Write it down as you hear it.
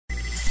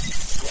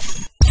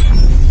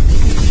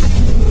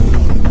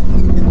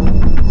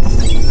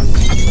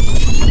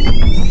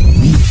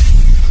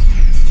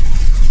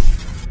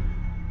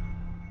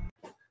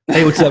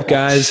Hey, what's up,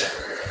 guys?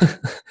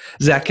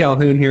 Zach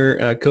Calhoun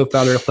here,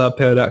 co-founder of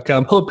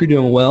CloudPano.com. Hope you're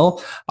doing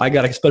well. I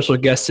got a special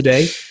guest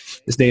today.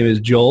 His name is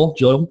Joel.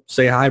 Joel,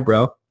 say hi,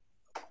 bro.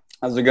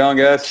 How's it going,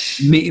 guys?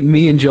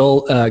 Me and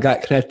Joel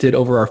got connected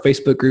over our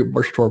Facebook group,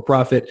 Virtual Tour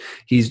Profit.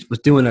 He was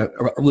doing a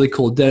really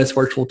cool dentist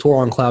virtual tour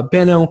on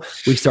CloudPano.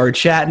 We started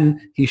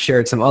chatting. He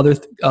shared some other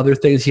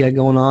things he had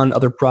going on,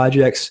 other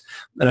projects.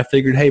 And I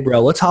figured, hey,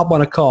 bro, let's hop on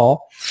a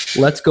call.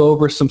 Let's go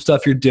over some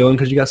stuff you're doing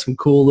because you got some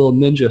cool little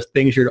ninja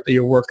things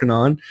you're working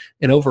on.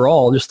 And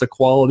overall, just the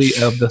quality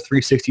of the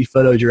 360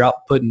 photos you're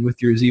outputting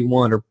with your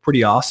Z1 are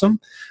pretty awesome.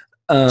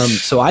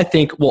 So I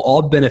think we'll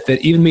all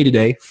benefit, even me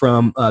today,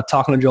 from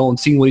talking to Joel and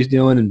seeing what he's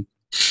doing.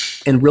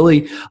 And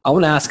really, I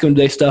want to ask him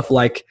today stuff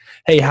like,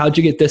 hey, how'd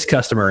you get this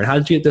customer? And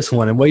how'd you get this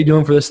one? And what are you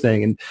doing for this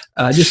thing? And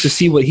just to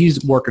see what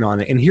he's working on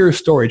and hear a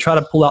story. Try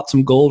to pull out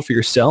some gold for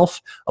yourself,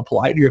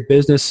 apply it to your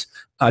business.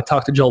 I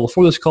talked to Joel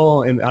before this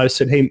call, and I just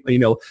said, hey,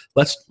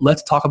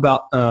 let's talk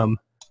about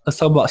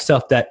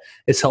stuff that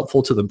is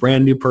helpful to the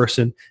brand new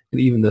person and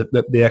even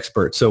the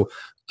expert. So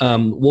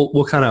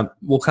we'll kind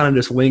of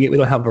just wing it. We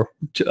don't have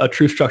a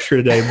true structure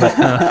today,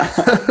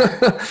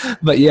 but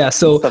but yeah.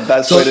 So it's the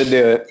best way to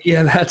do it.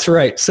 Yeah, that's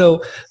right.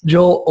 So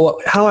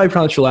Joel, how do I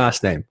pronounce your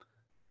last name?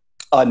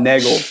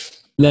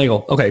 Neagles.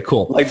 Nagel. Okay,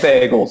 cool. Like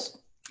bagels.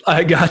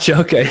 I gotcha.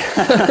 Okay.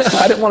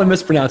 I didn't want to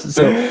mispronounce it.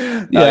 So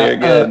yeah, no, you're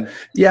good.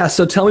 Yeah.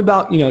 So tell me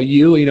about, tell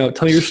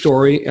me your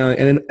story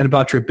and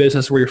about your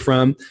business, where you're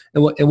from,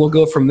 and we'll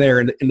go from there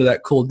into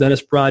that cool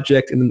dentist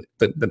project and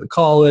then the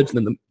college and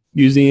then the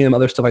museum,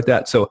 other stuff like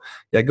that. So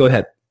yeah, go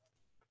ahead.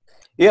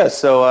 Yeah.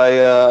 So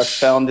I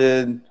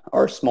founded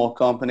our small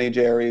company,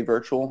 JRE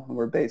Virtual.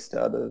 We're based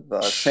out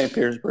of St.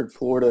 Petersburg,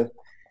 Florida.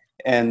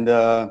 And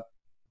that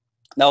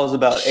was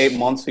about 8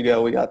 months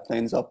ago. We got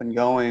things up and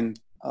going.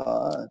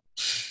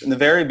 In the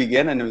very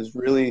beginning, it was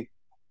really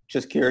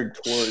just geared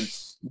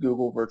towards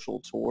Google virtual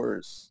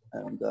tours,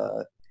 and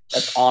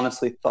that's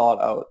honestly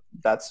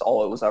that's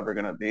all it was ever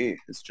going to be.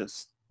 It's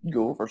just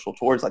Google virtual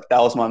tours. Like,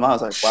 that was my mind. I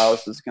was like, wow,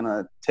 this is going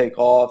to take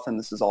off, and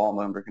this is all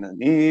I'm ever going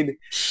to need.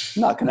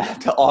 I'm not going to have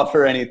to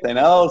offer anything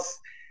else.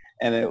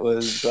 And it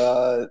was,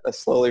 I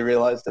slowly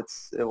realized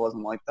it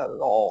wasn't like that at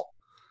all.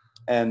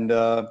 And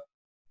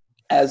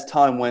as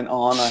time went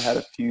on, I had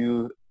a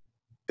few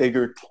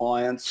bigger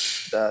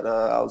clients that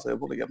I was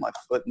able to get my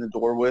foot in the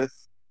door with,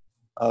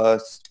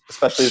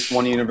 especially this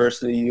one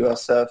university,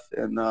 USF,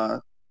 in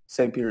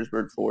St.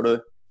 Petersburg,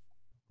 Florida.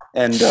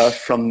 And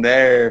from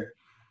there,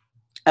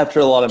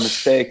 after a lot of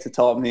mistakes, it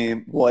taught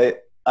me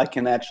what I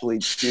can actually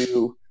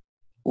do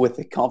with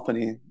the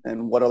company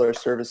and what other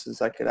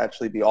services I could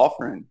actually be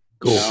offering.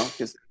 Cool.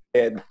 Because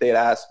they'd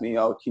asked me,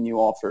 oh, can you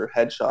offer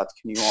headshots?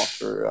 Can you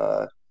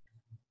offer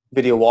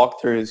video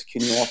walkthroughs?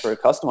 Can you offer a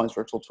customized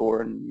virtual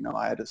tour? And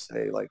I had to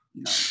say, like,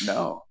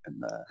 no.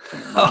 And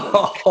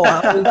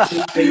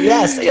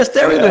yes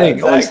to everything.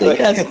 Yeah, exactly.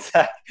 Yes.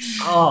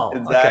 Oh,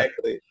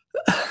 exactly. Okay.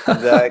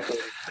 Exactly.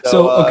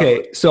 So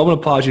I'm gonna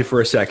pause you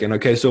for a second.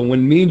 Okay, so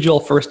when me and Joel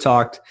first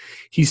talked,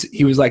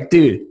 he was like,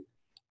 dude,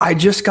 I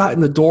just got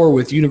in the door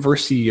with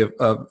University of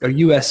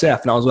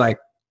USF, and I was like,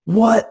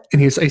 what?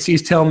 And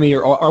he's telling me,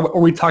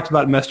 or we talked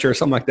about Messenger or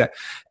something like that,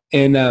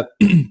 and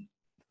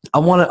I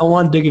want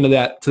to dig into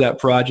that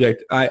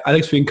project. I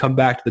think we can come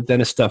back to the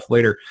dentist stuff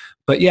later.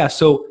 But yeah,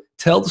 so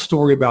tell the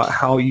story about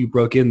how you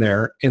broke in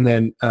there, and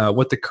then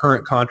what the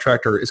current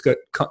contractor is going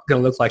to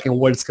look like, and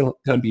what it's going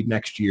to be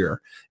next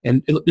year.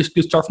 And just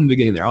start from the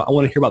beginning there. I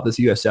want to hear about this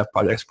USF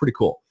project. It's pretty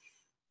cool.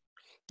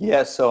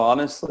 Yeah. So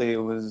honestly,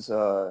 it was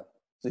a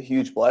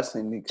huge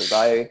blessing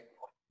because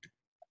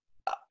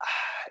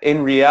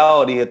in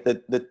reality, at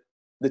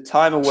the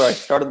time of where I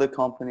started the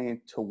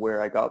company to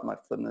where I got my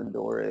foot in the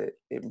door, it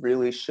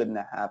really shouldn't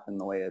have happened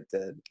the way it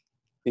did,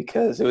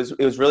 because it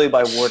was really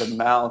by word of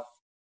mouth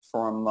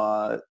from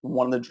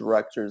one of the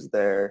directors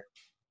there,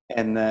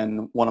 and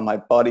then one of my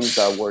buddies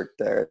that worked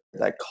there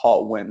that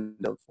caught wind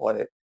of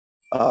what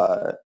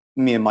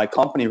me and my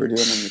company were doing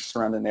in the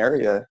surrounding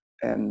area,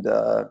 and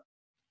I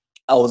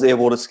was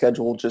able to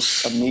schedule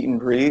just a meet and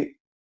greet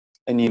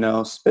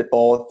and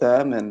spitball with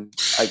them, and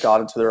I got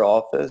into their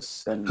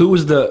office. And what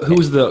was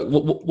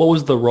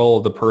the role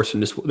of the person?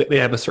 Just, they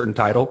have a certain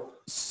title?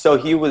 So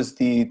he was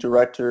the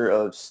director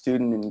of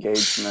student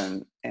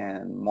engagement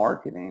and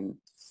marketing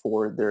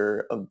for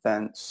their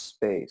event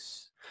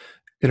space.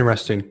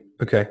 Interesting.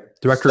 Okay.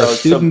 Director of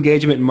student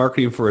engagement and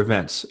marketing for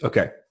events.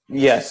 Okay.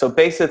 Yeah. So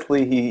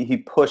basically he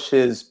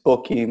pushes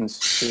bookings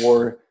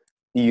for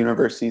the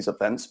university's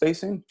event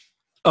spacing.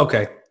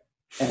 Okay.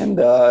 And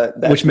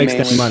which makes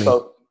them money.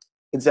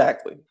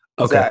 Exactly.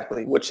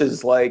 Exactly. Okay. Which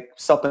is like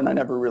something I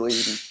never really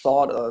even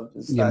thought of.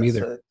 That's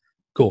a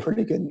cool,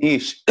 pretty good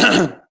niche.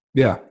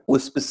 Yeah.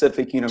 With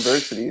specific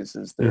universities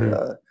is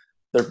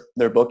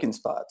their booking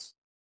spots.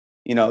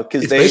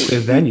 Because it's basically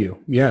a venue.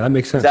 Yeah, that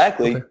makes sense.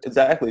 Exactly. Okay.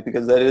 Exactly.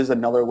 Because that is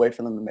another way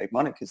for them to make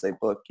money, because they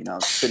book,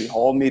 city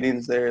hall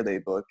meetings there. They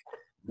book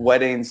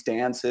weddings,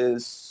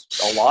 dances,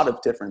 a lot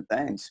of different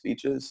things,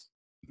 speeches.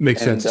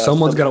 Makes And sense.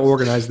 Someone's got to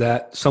organize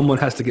that. Someone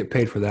has to get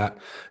paid for that.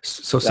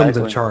 So someone's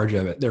in charge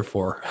of it,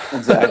 therefore.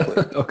 Exactly.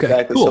 Okay,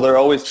 Exactly. cool. So they're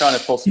always trying to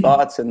fill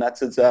spots, and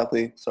that's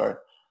exactly, sorry.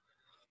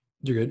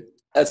 You're good.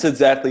 That's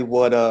exactly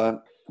what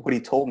he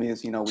told me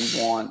is, we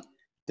want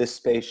this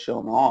space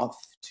shown off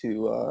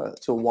to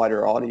a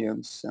wider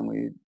audience.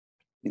 And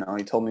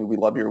he told me, we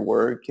love your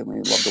work and we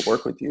love to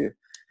work with you.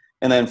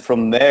 And then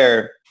from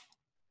there,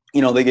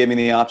 they gave me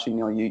the option,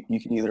 you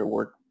can either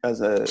work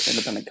as an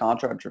independent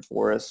contractor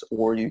for us,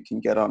 or you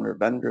can get on our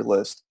vendor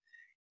list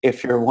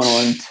if you're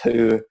willing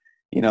to,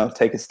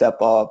 take a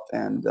step up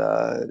and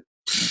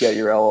get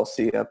your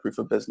LLC, a proof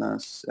of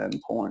business,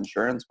 and pull an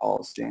insurance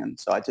policy. And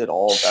so I did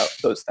all of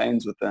those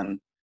things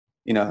within,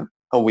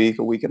 a week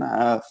and a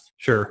half.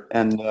 Sure.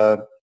 And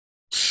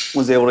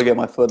was able to get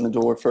my foot in the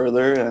door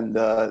further. And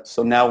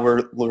so now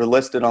we're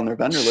listed on their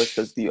vendor list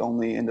as the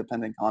only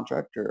independent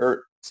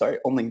contractor,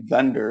 only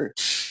vendor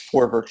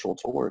for virtual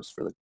tours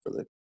for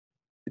the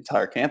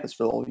entire campus,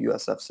 for the whole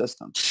USF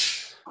system.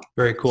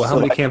 Very cool. How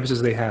many campuses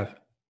do they have?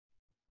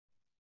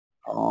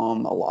 A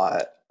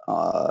lot.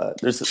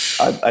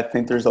 I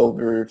think there's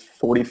over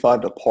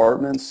 45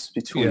 departments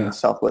between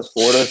Southwest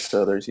Florida.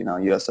 So there's,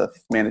 USF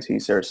Manatee,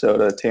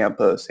 Sarasota,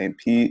 Tampa, St.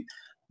 Pete.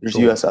 There's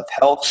USF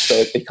Health. So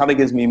it kind of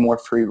gives me more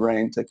free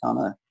reign to kind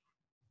of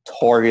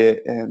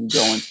target and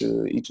go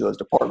into each of those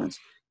departments.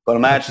 But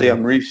I'm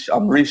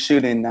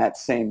reshooting that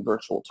same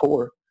virtual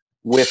tour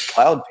with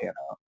CloudPano.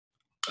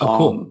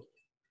 Cool.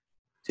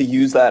 To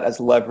use that as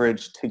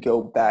leverage to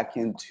go back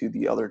into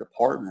the other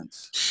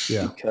departments.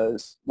 Yeah.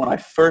 Because when I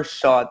first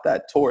shot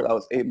that tour, that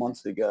was 8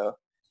 months ago,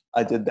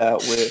 I did that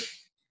with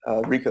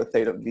Rico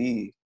Theta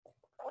V.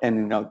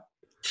 And,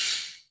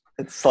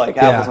 it's like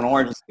apples and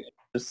oranges.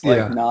 It's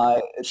like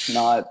it's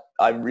not,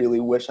 I really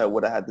wish I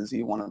would have had the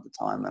Z1 at the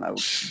time. And I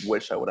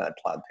wish I would have had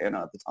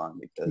CloudPano at the time,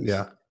 because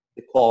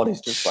the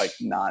quality's just like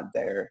not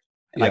there.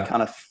 And I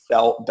kind of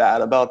felt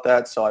bad about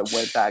that. So I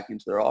went back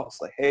into their office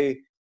like,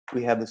 hey,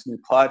 we have this new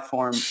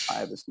platform. I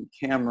have this new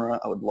camera.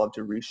 I would love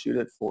to reshoot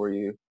it for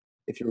you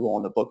if you're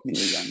willing to book me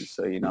again.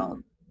 So,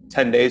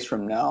 10 days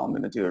from now, I'm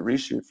going to do a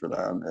reshoot for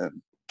them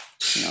and,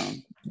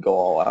 go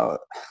all out.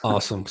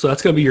 Awesome. So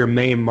that's going to be your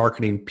main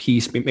marketing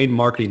piece, main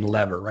marketing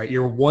lever, right?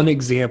 Your one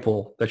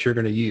example that you're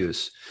going to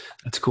use.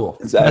 That's cool.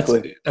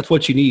 Exactly. That's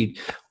what you need.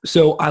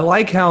 So I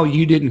like how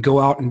you didn't go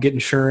out and get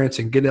insurance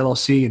and get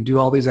LLC and do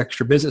all these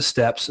extra business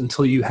steps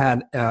until you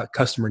had a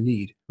customer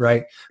need,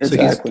 right?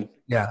 Exactly.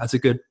 That's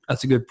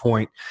a good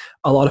point.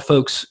 A lot of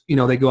folks,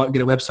 they go out and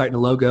get a website and a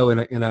logo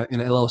and an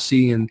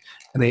LLC and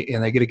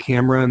they get a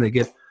camera and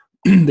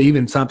they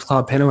even sign up to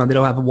CloudPano and they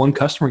don't have one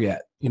customer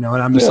yet, and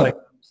I'm just like,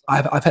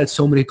 I've had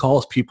so many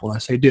calls, people, and I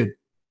say, dude,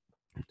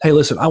 hey,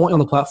 listen, I want you on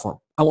the platform.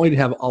 I want you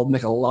to I'll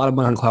make a lot of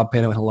money on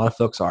CloudPano, and a lot of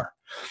folks are.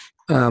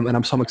 And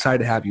I'm excited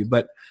to have you,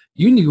 but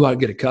you need to go out and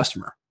get a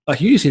customer.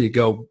 Like, you just need to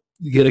go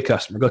get a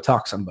customer, go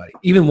talk to somebody,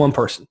 even one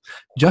person,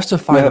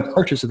 justify the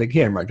purchase of the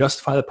camera,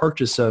 justify the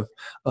purchase of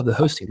the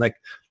hosting. Like,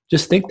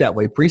 just think that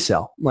way,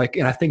 pre-sale. Like,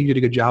 and I think you did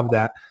a good job of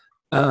that.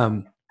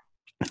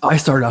 I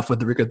started off with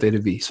the Rico Theta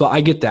V, so I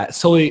get that.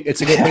 So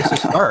it's a good place to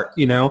start.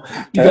 You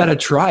got to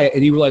try it,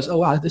 and you realize, oh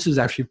wow, this is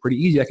actually pretty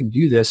easy. I can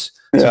do this.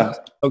 So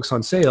focus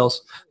on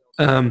sales,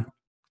 and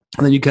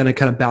then you kind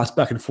of bounce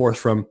back and forth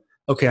from,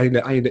 okay, I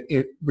need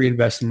to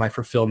reinvest in my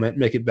fulfillment,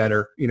 make it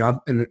better,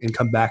 and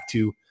come back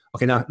to,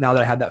 okay, now that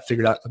I had that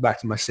figured out, go back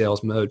to my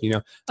sales mode.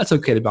 That's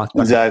okay to bounce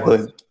back. Exactly.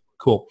 And forth.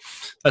 Cool.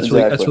 That's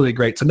really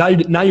great. So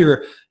now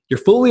you're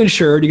fully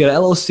insured. You got an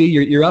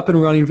LLC. You're up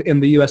and running in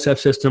the USF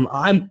system.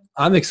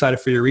 I'm excited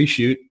for your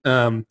reshoot.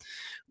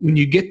 When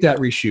you get that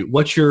reshoot,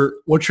 what's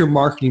your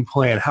marketing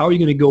plan? How are you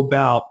going to go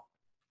about?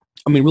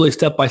 Really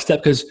step by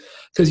step, because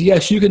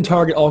yes, you can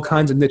target all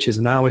kinds of niches,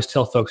 and I always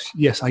tell folks,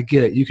 yes, I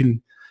get it. You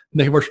can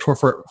make a virtual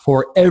tour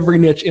for every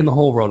niche in the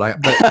whole world.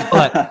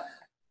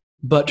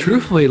 But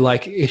truthfully,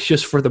 like, it's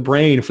just for the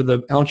brain, for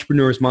the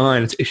entrepreneur's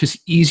mind. It's just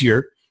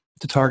easier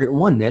to target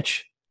one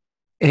niche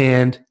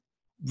and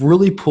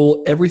really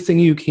pull everything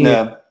you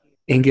can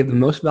and give the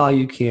most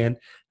value you can,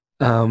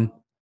 and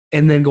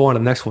then go on to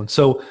the next one.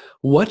 So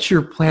what's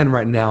your plan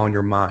right now in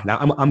your mind? Now,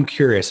 I'm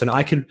curious, and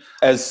I can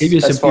give you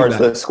some far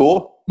feedback. As the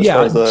school? As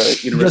far as the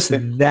university?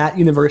 Just that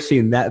university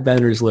and that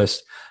vendors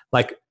list.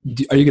 Like,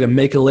 are you going to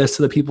make a list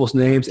of the people's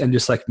names and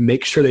just like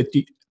make sure that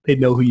they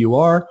know who you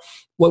are?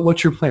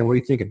 What's your plan? What are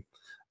you thinking?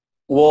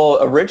 Well,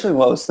 originally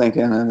what I was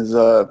thinking is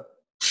I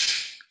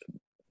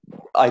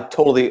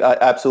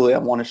absolutely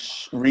want to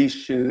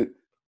reshoot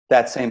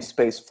that same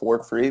space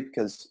for free,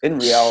 because in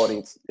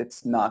reality,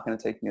 it's not going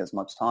to take me as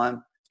much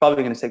time. It's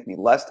probably going to take me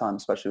less time,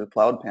 especially with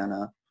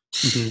CloudPano.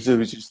 It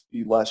would just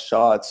be less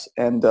shots.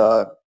 And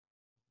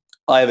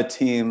I have a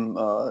team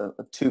of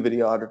one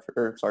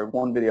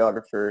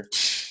videographer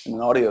and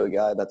an audio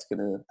guy that's going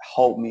to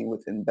help me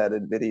with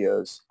embedded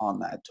videos on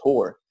that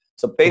tour.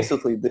 So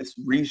basically, this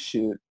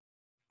reshoot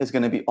is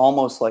going to be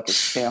almost like a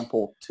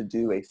sample to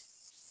do a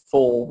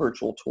full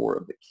virtual tour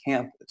of the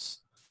campus.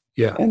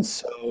 Yeah. And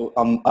so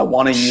I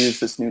want to use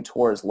this new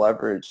tour as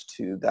leverage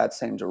to that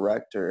same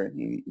director. And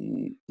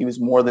he was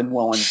more than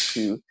willing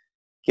to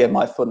get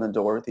my foot in the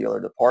door with the other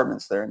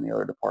departments there and the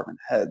other department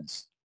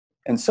heads.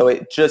 And so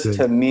it just, Good.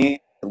 to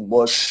me, it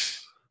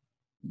looks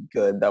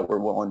good that we're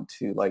willing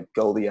to like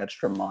go the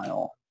extra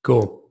mile.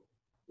 Cool.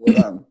 With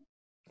them.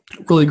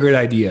 Really great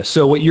idea.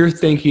 So what you're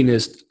thinking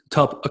is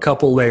a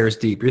couple layers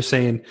deep. You're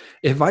saying,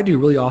 if I do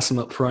really awesome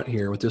up front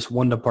here with this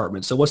one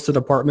department, so what's the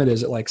department?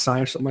 Is it like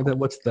science, something like that?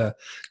 What's the?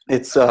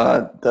 It's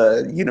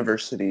the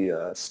university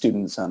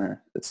student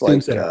center. It's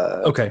Student like, center.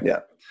 Okay. Yeah.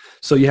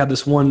 So you have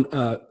this one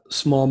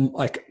small,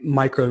 like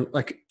micro,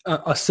 like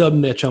a sub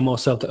niche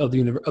almost of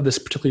this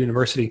particular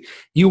university.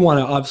 You want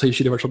to obviously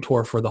shoot a virtual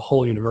tour for the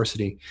whole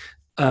university.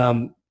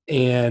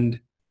 And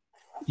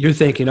you're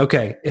thinking,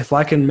 okay, if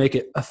I can make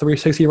it a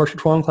 360 virtual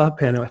tour on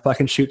CloudPano, if I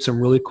can shoot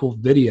some really cool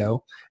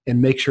video and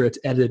make sure it's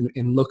edited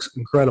and looks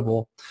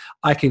incredible,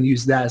 I can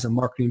use that as a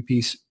marketing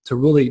piece to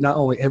really not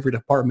only every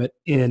department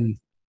in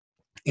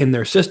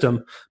their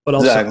system, but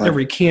also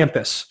every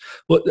campus.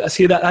 Well,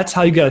 see, that's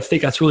how you got to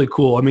think. That's really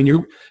cool. I mean,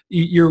 you're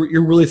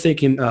really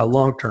thinking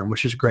long term,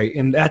 which is great,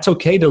 and that's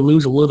okay to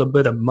lose a little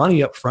bit of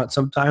money up front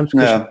sometimes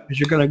because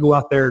you're going to go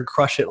out there and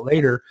crush it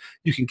later.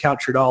 You can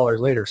count your dollars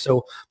later.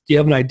 So, do you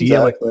have an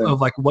idea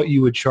of what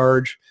you would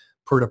charge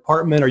per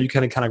department, or you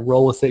kind of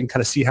roll with it and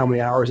kind of see how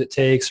many hours it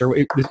takes, or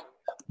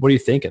what are you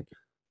thinking?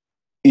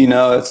 You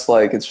know, it's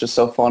just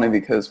so funny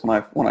because when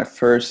I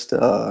first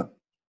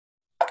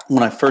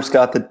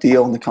got the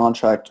deal and the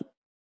contract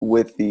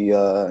with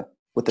the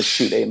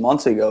shoot 8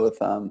 months ago with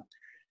them,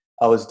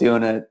 I was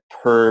doing it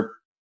per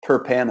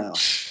pano,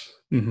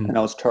 and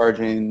I was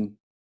charging,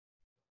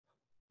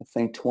 I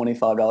think,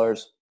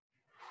 $25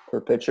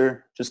 per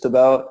picture, just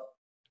about.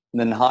 And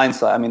then in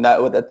hindsight, I mean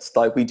that's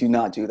like we do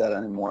not do that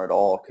anymore at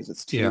all because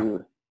it's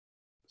too.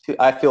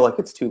 I feel like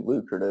it's too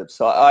lucrative.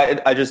 So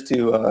I just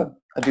do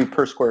I do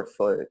per square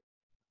foot.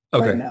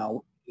 Okay. Right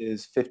now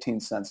is 15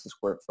 cents a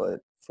square foot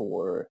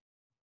for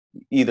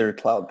either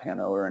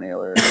CloudPano or any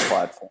other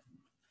platform.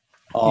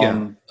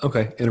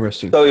 Okay.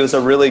 Interesting. So it was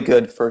a really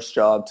good first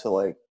job to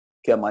like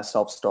get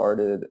myself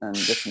started and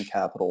get some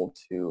capital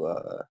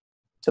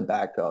to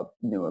back up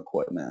new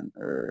equipment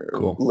or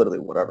literally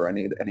whatever I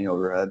need, any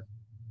overhead.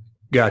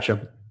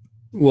 Gotcha.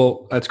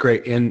 Well, that's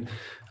great. And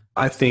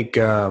I think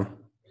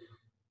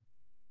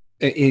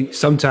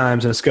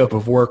sometimes in the scope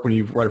of work when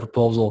you write a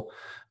proposal,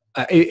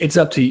 it's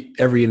up to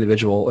every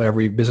individual,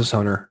 every business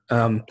owner,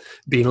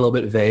 being a little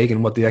bit vague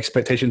and what the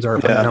expectations are.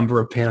 If a number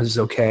of panels is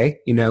okay,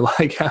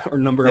 like or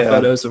number of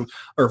photos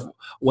or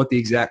what the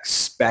exact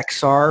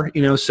specs are,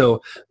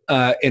 So,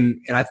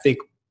 and I think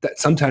that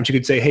sometimes you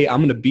could say, hey, I'm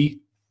going to beat.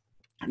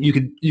 You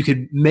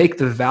could make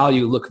the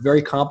value look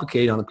very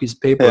complicated on a piece of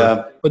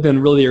paper, but then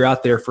really you're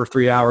out there for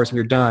 3 hours and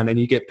you're done and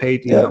you get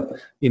paid,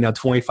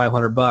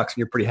 $2,500 and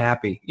you're pretty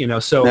happy,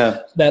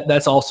 So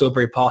that's also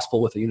very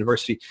possible with a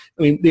university.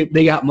 I mean,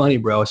 they got money,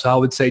 bro. So I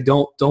would say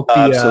don't be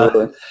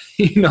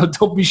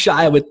don't be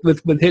shy with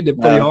hitting it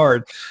pretty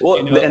hard. Well,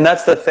 and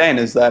that's the thing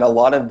is that a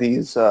lot of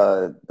these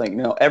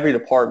every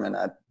department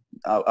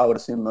I would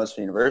assume most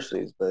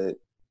universities, but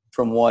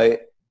from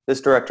what this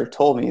director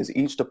told me is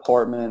each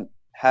department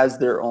has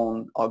their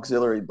own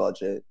auxiliary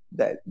budget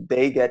that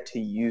they get to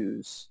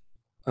use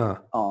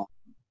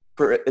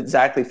for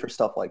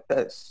stuff like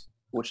this,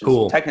 which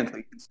is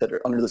technically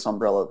considered under this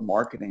umbrella of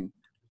marketing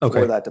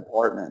for that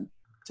department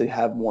to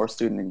have more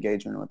student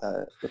engagement with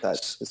that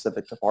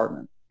specific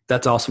department.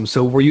 That's awesome.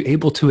 So were you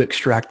able to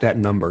extract that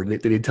number?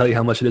 Did he tell you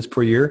how much it is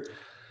per year?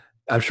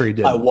 I'm sure he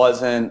did. I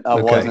wasn't,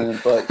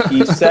 but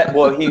he said,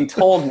 what he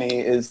told me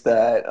is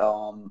that,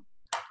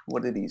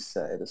 what did he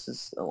say? This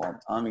is a long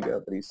time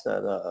ago, but he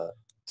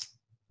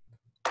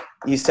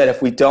said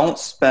if we don't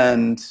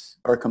spend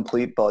our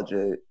complete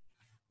budget,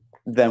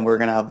 then we're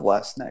going to have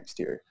less next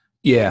year.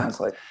 Yeah. And I was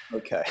like,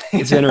 okay.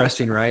 It's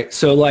interesting, right?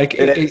 So like,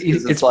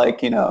 it's like,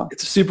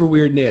 it's a super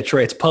weird niche,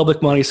 right? It's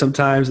public money.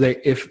 Sometimes and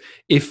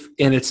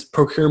it's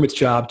procurement's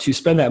job to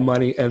spend that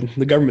money, and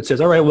the government says,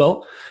 all right,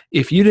 well,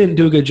 if you didn't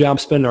do a good job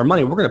spending our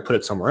money, we're going to put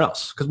it somewhere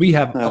else because we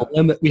have a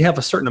limit. We have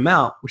a certain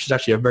amount, which is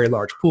actually a very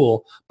large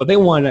pool, but they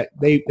want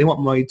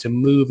money to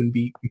move and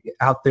be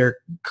out there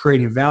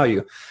creating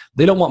value.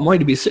 They don't want money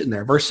to be sitting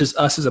there versus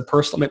us as a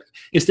personal. I mean,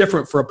 it's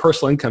different for a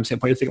personal income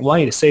standpoint. You're thinking, well, I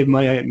need to save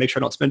money. I need to make sure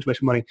I don't spend too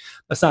much money.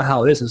 That's not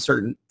how it is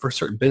for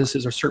certain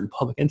businesses or certain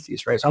public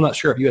entities, right? So I'm not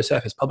sure if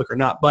USF is public or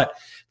not, but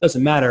it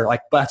doesn't matter.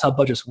 Like, that's how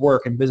budgets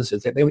work in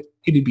businesses. They need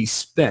to be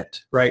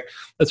spent, right?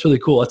 That's really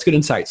cool. That's good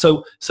insight.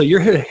 So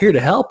you're here to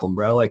help them,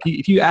 bro. Like,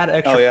 if you add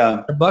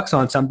extra $100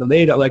 on something,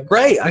 they're like,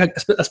 great, I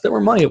spent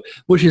more money,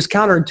 which is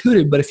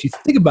counterintuitive. But if you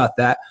think about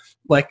that,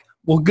 like,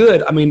 well,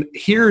 good. I mean,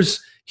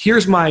 here's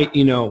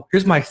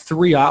my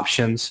three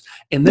options,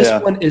 and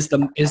this one is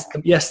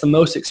the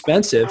most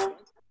expensive,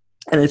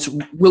 and it's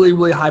really,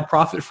 really high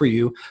profit for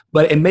you,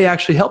 but it may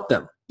actually help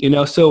them.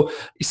 So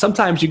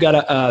sometimes you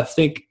gotta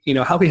think,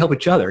 how can we help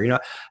each other?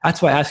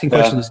 That's why asking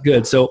questions is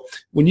good. So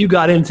when you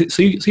got into,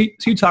 so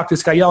you talk to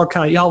this guy, y'all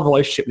have a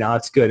relationship now.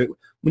 That's good.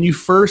 When you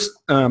first,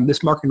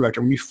 this marketing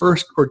director, when you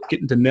first were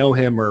getting to know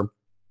him or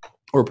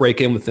or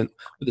break in with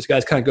this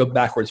guy's kind of go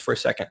backwards for a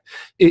second.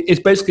 It's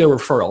basically a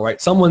referral,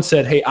 right? Someone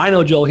said, hey, I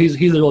know Joel. He's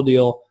the real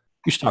deal.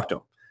 You should talk to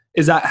him.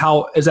 Is that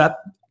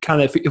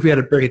kind of, if we had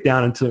to break it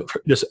down into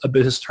just a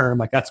business term,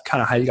 like that's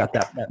kind of how you got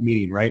that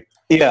meeting, right?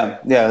 Yeah.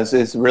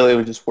 It's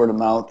really just word of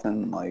mouth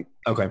and like.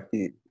 Okay.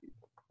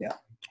 Yeah.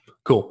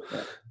 Cool.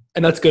 Yeah.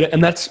 And that's good.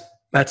 And that's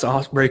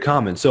awesome, very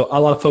common. So a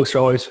lot of folks are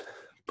always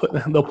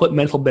they'll put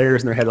mental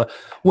barriers in their head. Like,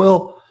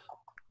 well,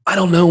 I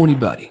don't know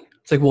anybody.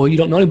 It's like, well, you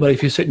don't know anybody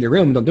if you sit in your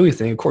room and don't do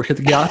anything. Of course, you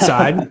have to get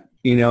outside,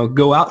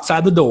 go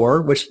outside the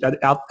door, which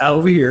out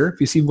over here, if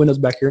you see windows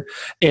back here,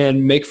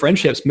 and make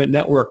friendships,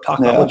 network, talk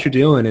about what you're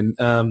doing.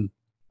 And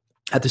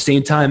at the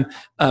same time,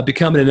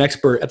 becoming an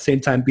expert, at the same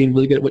time, being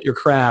really good at your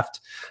craft.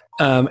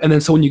 And then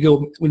so when you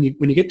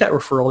get that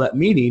referral, that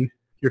meeting,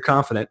 you're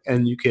confident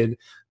and you can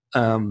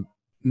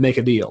make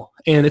a deal.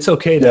 And it's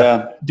okay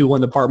to do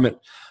one department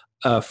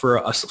for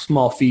a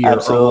small fee or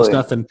almost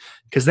nothing,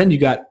 because then you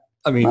got,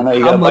 I know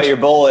you got to bite your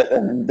bullet,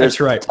 and there's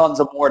right. tons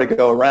of more to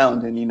go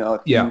around.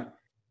 And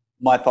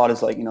my thought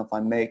is like, if I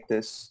make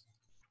this,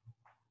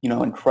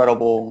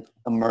 incredible,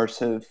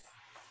 immersive,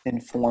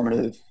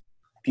 informative,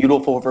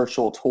 beautiful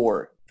virtual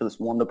tour for this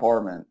one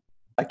department,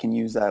 I can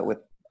use that with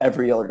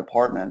every other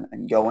department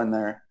and go in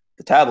there,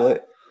 the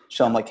tablet,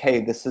 show them like,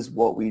 hey, this is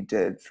what we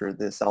did for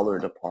this other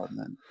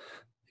department.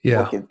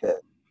 Yeah. Look at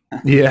this.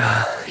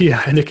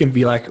 Yeah. And it can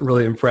be like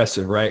really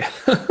impressive, right?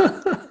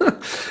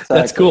 Exactly.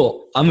 That's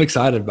cool. I'm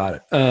excited about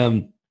it.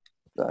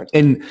 Exactly.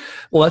 And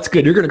well, that's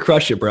good. You're going to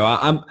crush it, bro.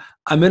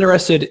 I'm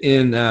interested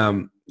in,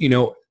 from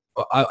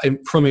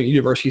a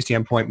university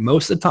standpoint,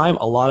 most of the time,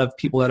 a lot of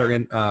people that are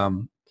in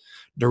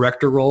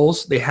director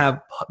roles,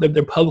 they're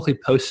publicly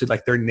posted,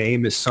 like their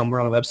name is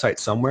somewhere on a website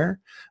somewhere.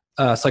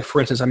 It's like, for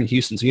instance, I'm in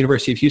Houston. So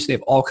University of Houston, they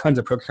have all kinds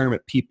of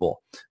procurement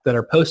people that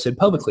are posted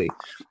publicly.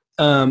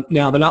 Now,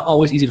 they're not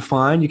always easy to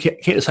find. You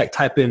can't just like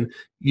type in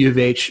U of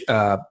H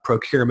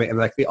procurement and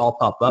like they all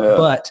pop up,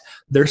 but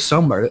there's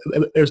somewhere.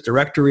 There's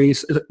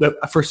directories.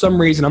 For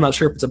some reason, I'm not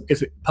sure if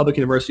it's a public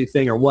university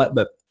thing or what,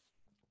 but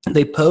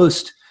they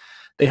post,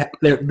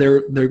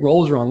 their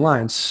roles are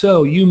online.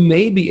 So you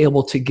may be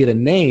able to get a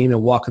name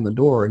and walk in the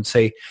door and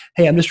say,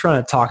 hey, I'm just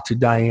trying to talk to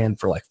Diane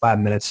for like 5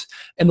 minutes.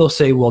 And they'll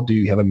say, well, do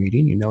you have a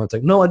meeting? It's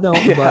like, no, I don't,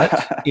 but,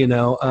 exactly.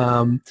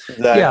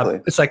 Yeah,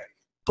 it's like,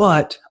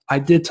 but I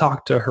did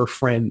talk to her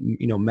friend,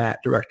 Matt,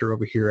 director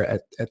over here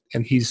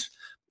and he's,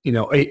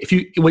 if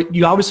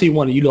you obviously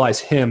want to utilize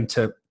him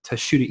to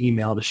shoot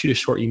a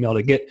short email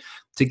to get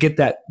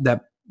that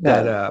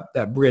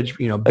bridge,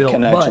 built.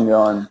 Connection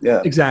going.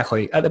 Yeah,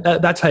 exactly.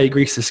 That's how you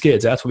grease the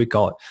skids. That's what we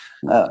call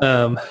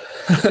it.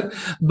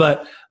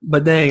 But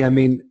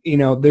dang,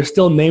 there's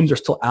still names are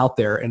still out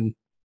there. And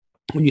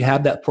when you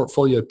have that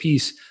portfolio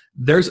piece,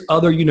 there's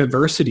other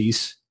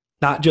universities,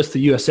 not just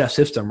the USF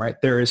system, right?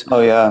 There's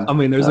a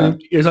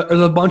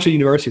bunch of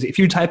universities. If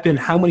you type in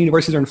how many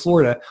universities are in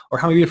Florida or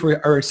how many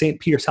are in St.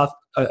 Peter, South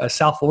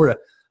Florida,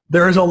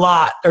 there's a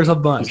lot. There's a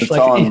bunch. There's a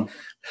ton.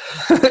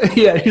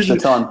 There's a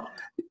ton.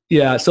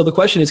 Yeah. So the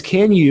question is,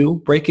 can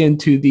you break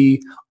into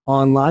the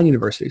online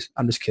universities?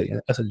 I'm just kidding.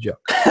 That's a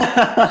joke.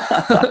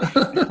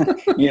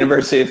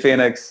 University of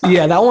Phoenix.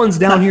 Yeah, that one's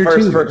down here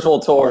First too. virtual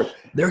tour.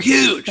 They're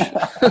huge.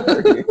 That's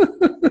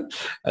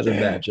a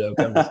bad joke.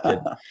 I'm just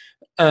kidding.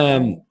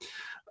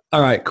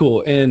 All right,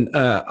 cool. And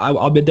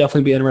I'll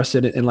definitely be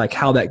interested in like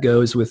how that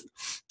goes with,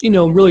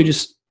 really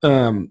just,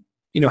 how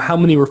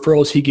many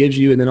referrals he gives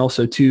you, and then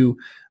also to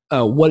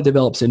what it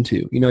develops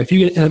into. If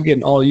you end up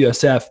getting all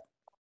USF,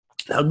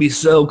 that would be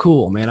so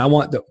cool, man. I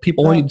want you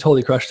to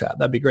totally crush that.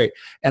 That'd be great.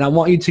 And I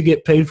want you to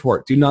get paid for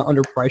it. Do not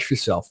underprice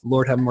yourself.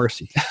 Lord have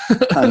mercy.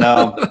 I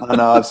know.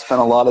 I've spent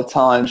a lot of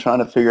time trying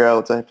to figure out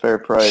what's a fair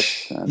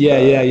price. And, yeah.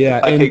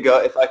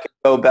 If I could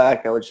go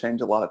back, I would change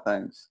a lot of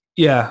things.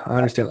 Yeah, I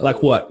understand.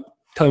 Like what?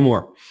 Tell me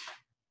more.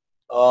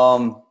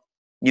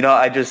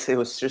 It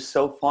was just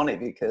so funny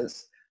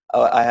because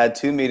I had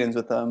 2 meetings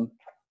with them,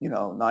 8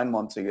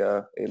 months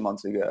ago,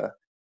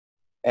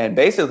 and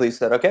basically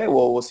said, okay,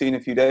 well, we'll see you in a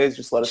few days.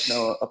 Just let us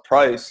know a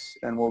price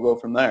and we'll go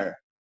from there.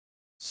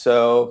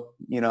 So,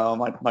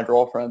 my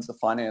girlfriend's the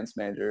finance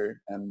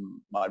major and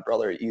my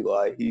brother,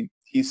 Eli,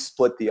 he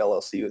split the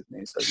LLC with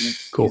me. So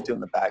he's doing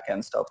the back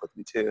end stuff with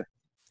me too.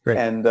 Great.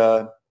 And,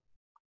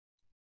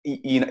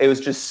 it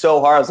was just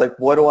so hard. I was like,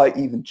 what do I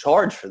even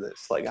charge for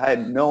this? Like, I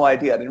had no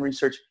idea. I didn't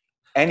research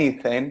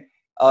anything.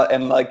 I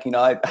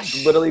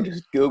literally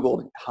just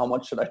Googled how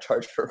much should I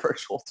charge for a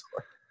virtual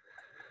tour.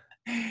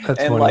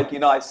 That's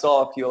funny. I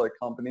saw a few other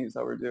companies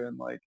that were doing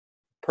like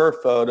per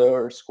photo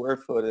or square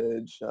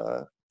footage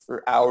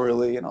for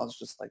hourly. And I was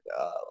just like,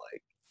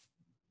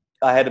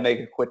 I had to make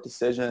a quick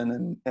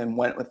decision and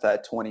went with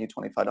that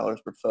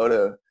 $20-$25 per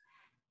photo,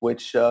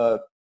 which,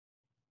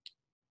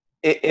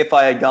 if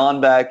I had gone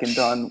back and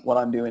done what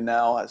I'm doing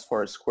now as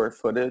far as square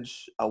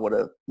footage, I would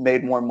have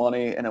made more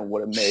money and it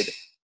would have made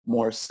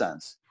more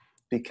sense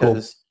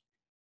because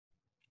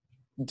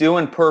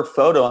doing per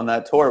photo on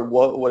that tour,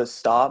 what would have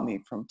stopped me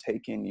from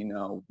taking, you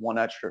know, one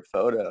extra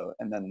photo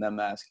and then them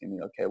asking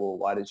me, okay, well,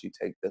 why did you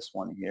take this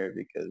one here?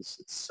 Because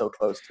it's so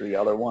close to the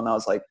other one. I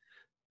was like,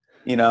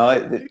 you know,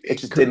 it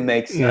just didn't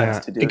make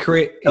sense to do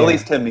it. At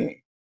least to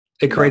me.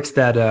 It creates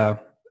that,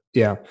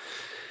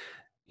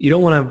 You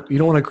don't want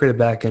to create a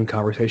back end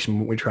conversation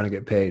when we're trying to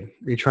get paid.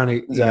 You're trying to,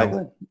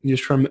 exactly. You're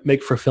just trying to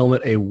make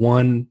fulfillment a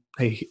one,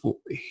 hey,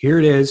 here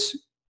it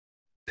is,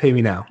 pay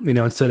me now,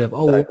 instead of,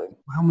 exactly.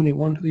 how many,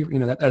 one,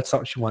 that's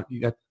not what you want.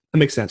 That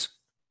makes sense.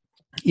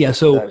 Yeah.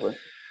 So, exactly.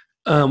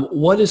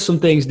 What is some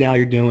things now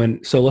you're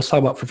doing? So let's talk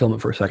about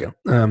fulfillment for a second.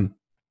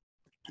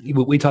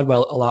 We talked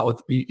about a lot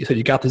with, you said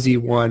you got the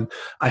Z1.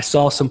 I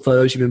saw some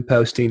photos you've been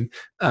posting.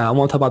 I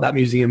want to talk about that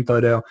museum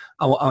photo.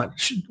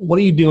 What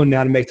are you doing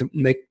now to make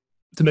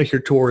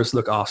your tours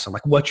look awesome?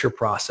 Like, what's your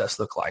process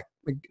look like?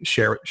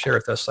 Share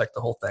with us, like,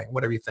 the whole thing,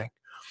 whatever you think.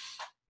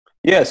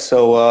 Yeah.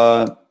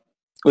 So,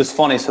 it was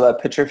funny. So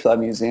that picture for that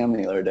museum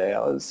the other day, I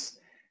was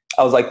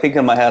like thinking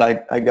in my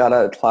head, I got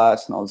out of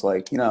class and I was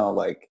like,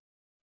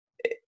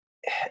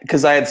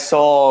 because I had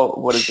saw,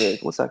 what's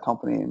that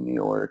company in New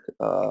York,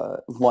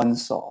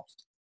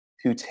 Lunsoft,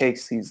 who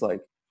takes these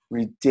like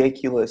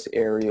ridiculous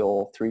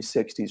aerial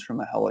 360s from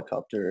a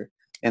helicopter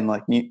in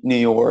like New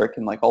York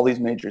and like all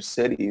these major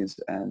cities,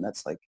 and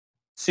that's like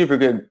super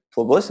good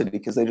publicity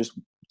because they just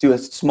do a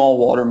small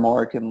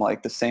watermark in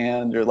like the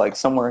sand or like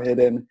somewhere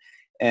hidden,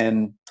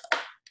 and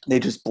they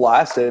just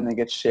blast it and it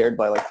gets shared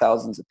by like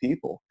thousands of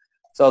people.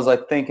 So I was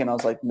like,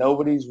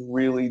 nobody's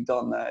really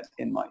done that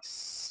in my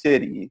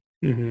city.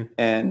 Mm-hmm.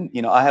 And,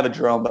 I have a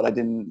drone, but I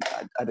didn't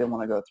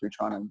want to go through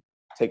trying to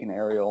take an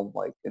aerial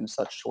like in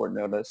such short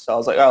notice. So I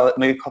was like, oh,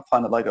 maybe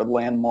find like a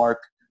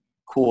landmark,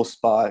 cool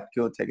spot,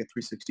 go take a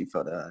 360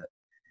 photo at it.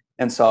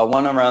 And so I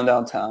went around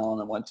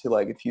downtown and went to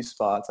like a few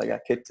spots. I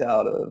got kicked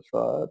out of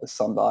the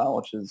Sundial,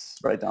 which is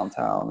right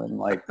downtown. And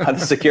like the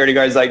security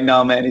guard's like,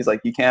 no, man. He's like,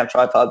 you can't have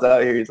tripods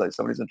out here. He's like,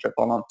 somebody's going to trip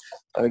on them.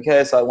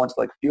 Okay, so I went to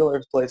like a few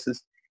other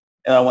places.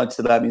 And I went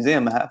to that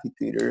museum, the Happy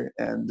Theater,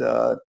 and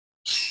I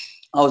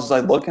was just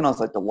like looking. I was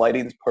like, the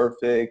lighting's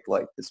perfect,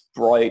 like this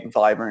bright,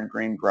 vibrant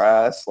green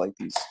grass, like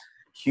these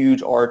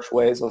huge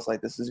archways. I was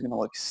like, this is going to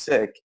look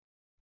sick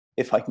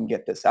if I can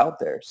get this out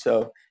there.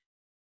 So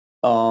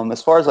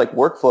as far as like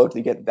workflow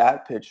to get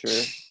that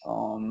picture,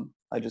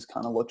 I just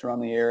kind of looked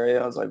around the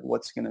area. I was like,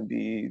 what's going to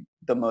be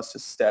the most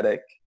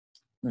aesthetic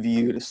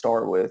view to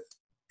start with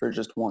for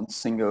just one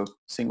single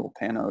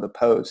pano to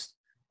post?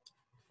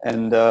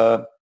 And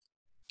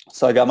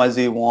so I got my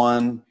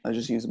Z1. I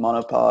just used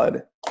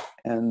monopod,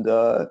 and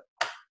I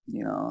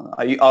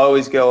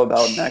always go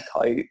about neck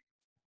height.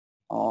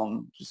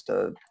 That's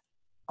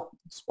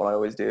what I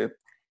always do.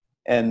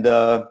 And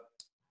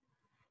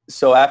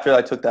so after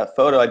I took that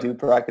photo, I do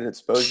bracket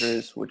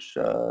exposures, which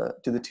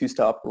do the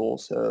two-stop rule.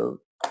 So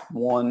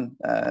one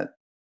at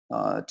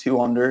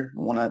 2 under,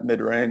 one at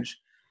mid-range,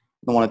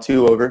 and one at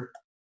 2 over.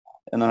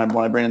 And then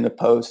when I bring in the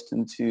post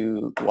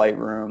into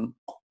Lightroom,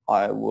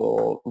 I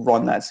will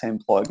run that same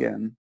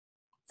plugin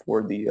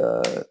for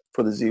the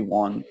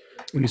Z1.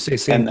 When you say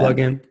same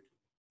plugin,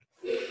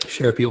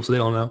 share with people so they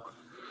don't know.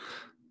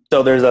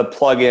 So there's a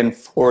plugin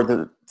for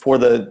the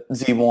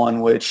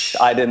Z1, which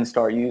I didn't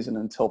start using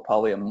until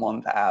probably a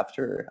month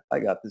after I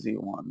got the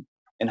Z1,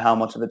 and how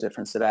much of a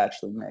difference it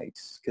actually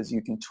makes, because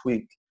you can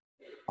tweak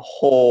a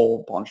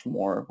whole bunch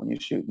more when you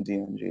shoot in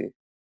DNG.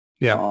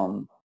 Yeah.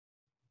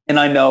 And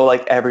I know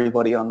like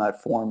everybody on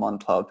that forum on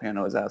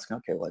CloudPano is asking,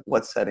 okay, like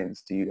what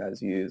settings do you guys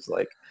use?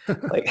 Like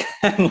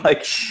and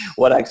like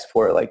what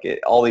export, like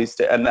all these,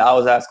 and I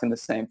was asking the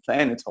same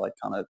thing until I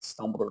kind of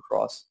stumbled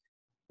across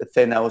the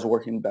thing that was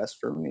working best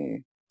for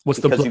me. What's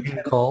the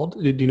plugin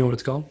called? Do you know what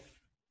it's called?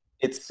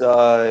 It's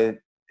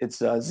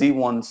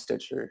Z1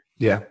 Stitcher.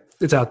 Yeah,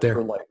 it's out there.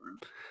 For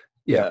Lightroom.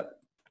 Yeah.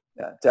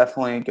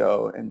 Definitely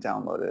go and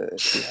download it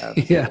if you have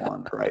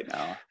Z1 right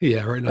now.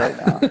 Yeah, right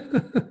now.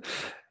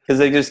 Because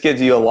it just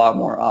gives you a lot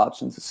more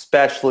options,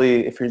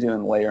 especially if you're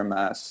doing layer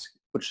mask,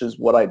 which is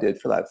what I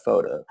did for that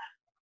photo,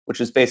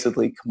 which is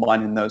basically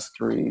combining those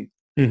 3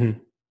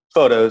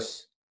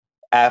 photos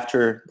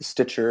after the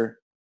Stitcher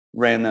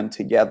ran them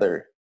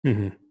together,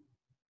 and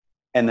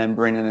then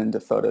bringing it into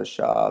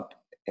Photoshop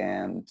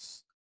and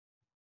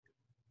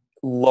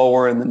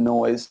lowering the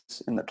noise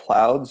in the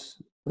clouds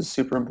was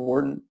super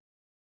important.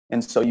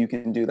 And so you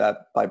can do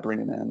that by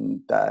bringing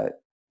in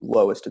that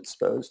lowest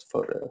exposed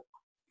photo.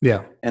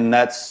 Yeah. And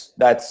that's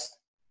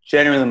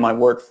genuinely my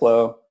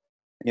workflow.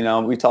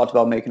 We talked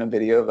about making a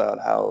video about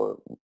how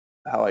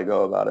I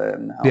go about it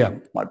and how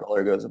my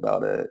brother goes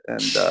about it.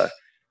 And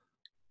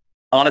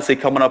honestly,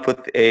 coming up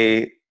with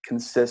a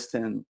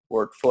consistent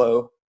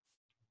workflow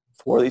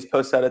for these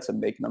post edits and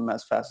making them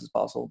as fast as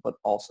possible, but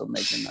also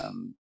making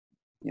them,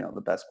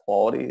 the best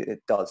quality,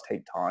 it does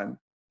take time.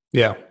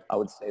 Yeah. I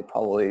would say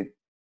probably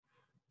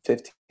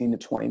 15 to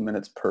 20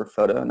 minutes per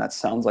photo. And that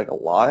sounds like a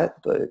lot,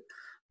 but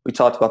we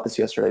talked about this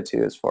yesterday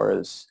too, as far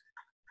as,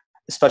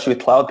 especially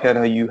with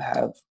CloudPano, you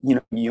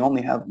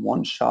only have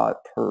one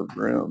shot per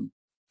room.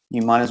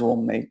 you might as well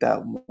make that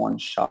one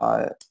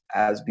shot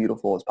as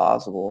beautiful as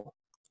possible,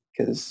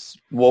 because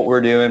what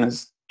we're doing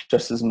is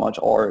just as much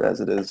art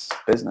as it is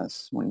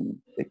business when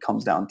it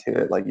comes down to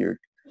it. Like, you're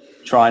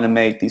trying to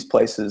make these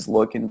places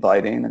look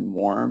inviting and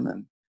warm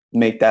and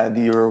make that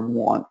viewer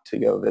want to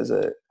go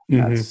visit.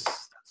 That's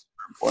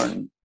super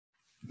important.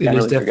 It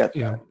is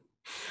definitely,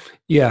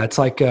 yeah. It's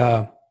like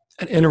an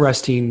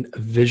interesting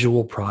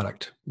visual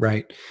product,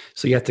 right?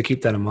 So you have to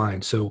keep that in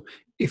mind. So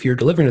if you're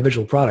delivering a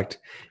visual product,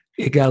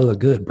 it gotta look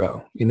good,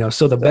 bro.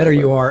 So the better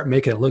you are at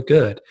making it look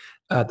good,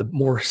 the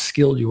more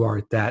skilled you are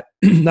at that.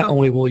 Not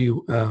only will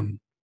you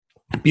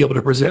be able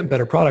to present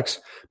better products,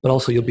 but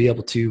also you'll be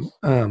able to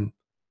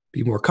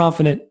be more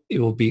confident. It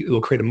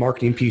will create a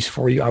marketing piece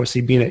for you.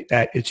 Obviously, being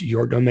it's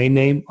your domain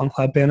name on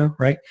CloudPano,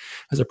 right?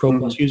 As a Pro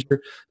Plus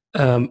user,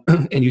 and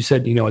you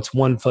said it's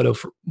one photo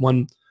for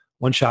one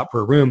shot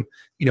per room.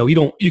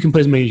 You can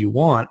put as many as you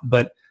want,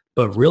 but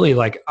really,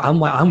 like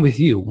I'm with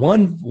you.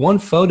 One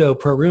photo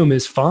per room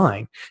is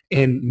fine,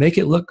 and make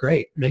it look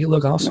great, make it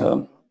look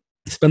awesome.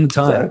 Spend the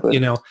time, exactly.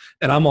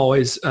 And I'm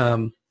always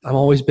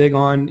big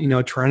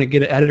on trying to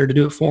get an editor to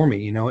do it for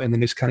me, and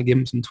then just kind of give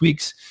them some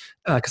tweaks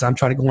because I'm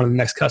trying to go on to the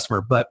next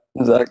customer. But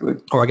exactly.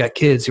 Or I got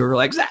kids who are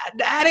like,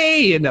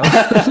 Daddy,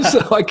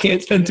 so I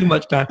can't spend too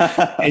much time.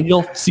 And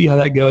you'll see how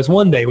that goes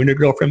one day when your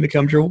girlfriend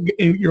becomes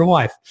your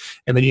wife,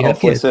 and then you have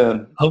kids.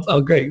 Soon.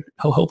 Oh, great.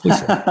 Hopefully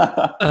soon.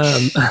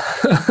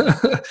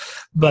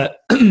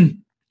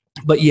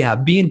 But yeah,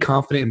 being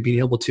confident and being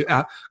able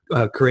to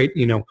create,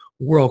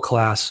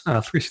 world-class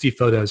 360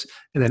 photos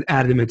and then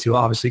add them into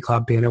obviously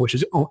CloudPano, which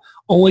is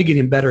only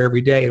getting better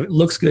every day. It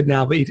looks good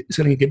now, but it's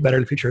going to get better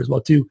in the future as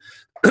well too.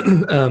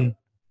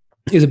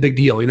 Is a big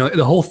deal.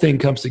 The whole thing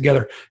comes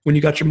together when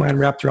you got your mind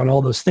wrapped around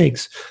all those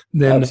things.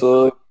 Then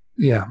absolutely,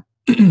 yeah.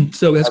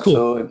 So that's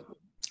absolutely cool.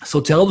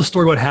 So tell the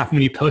story what happened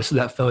when you posted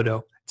that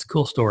photo. It's a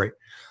cool story.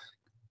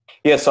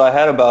 Yeah, so I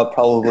had about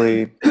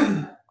probably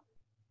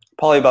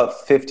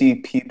about 50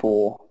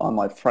 people on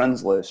my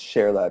friends list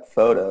share that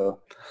photo.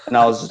 And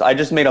I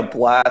just made a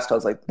blast. I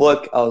was like,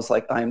 look,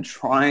 I'm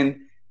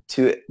trying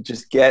to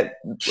just get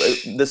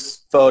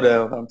this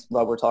photo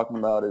that we're talking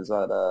about is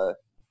at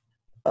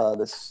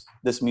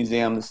this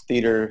museum, this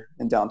theater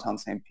in downtown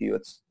St. Pete.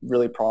 It's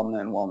really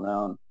prominent and well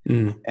known.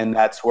 And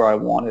that's where I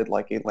wanted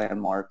like a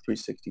landmark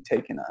 360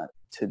 taken at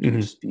to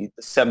just be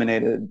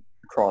disseminated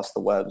across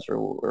the webs or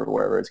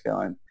wherever it's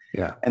going.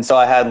 Yeah. And so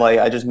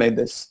I just made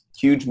this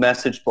huge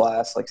message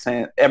blast, like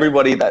saying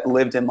everybody that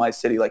lived in my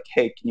city, like,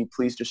 hey, can you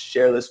please just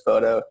share this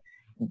photo,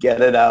 get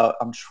it out.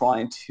 I'm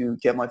trying to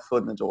get my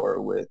foot in the door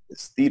with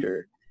this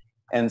theater.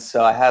 And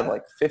so I had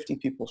like 50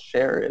 people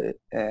share it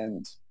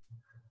and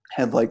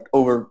it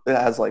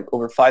has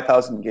over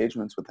 5,000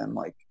 engagements within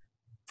like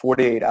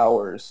 48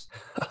 hours.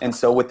 And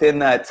so within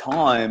that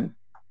time,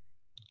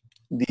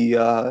 the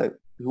I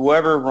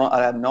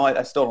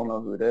still don't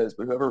know who it is,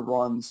 but whoever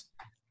runs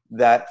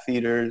that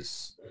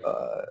theater's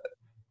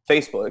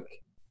Facebook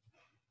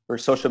or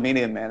social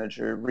media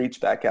manager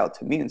reached back out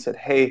to me and said,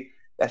 hey,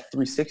 that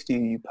 360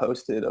 you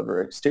posted of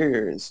our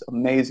exterior is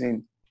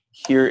amazing.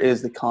 Here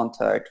is the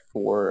contact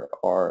for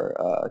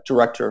our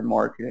director of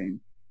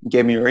marketing.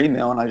 Gave me your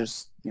email, and I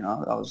was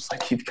just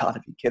like, you've got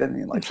to be kidding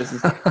me. Like, this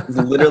is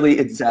literally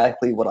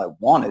exactly what I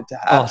wanted to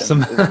happen. Awesome.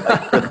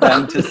 Like, for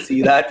them to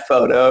see that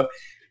photo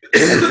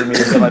and for me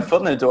to get my foot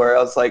in the door,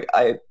 I was like,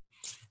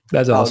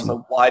 that's awesome.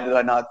 Like, why did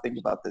I not think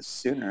about this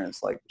sooner?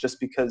 It's like, just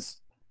because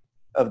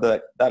of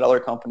that other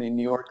company in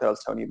New York that I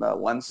was telling you about,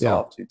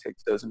 Lensoft, who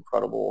takes those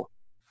incredible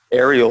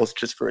aerials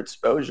just for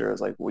exposure.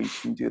 It's like, we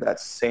can do that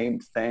same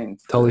thing.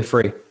 Totally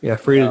free. Yeah,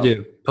 free to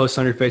do. Post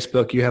on your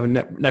Facebook. You have a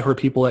network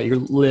of people that you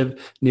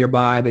live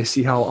nearby. They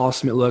see how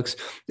awesome it looks.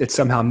 It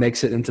somehow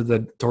makes it into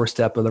the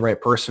doorstep of the right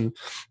person.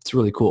 It's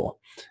really cool.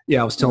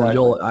 Yeah, I was telling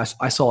Joel,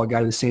 I saw a guy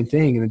do the same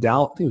thing in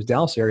the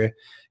Dallas area.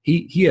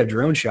 He had a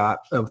drone shot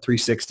of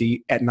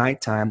 360 at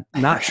nighttime.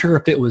 Not sure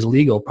if it was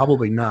legal,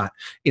 probably not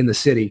in the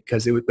city,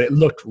 because it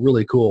looked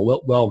really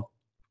cool. Well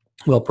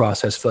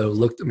processed photo.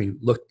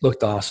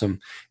 Looked awesome.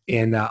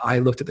 And I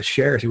looked at the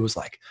shares. It was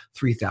like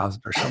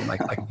 3,000 or something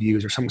like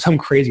views or some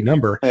crazy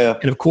number. Yeah.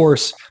 And of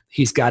course,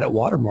 he's got it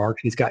watermarked.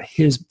 He's got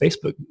his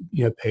Facebook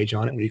page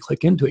on it. When you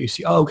click into it, you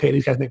see, oh, okay,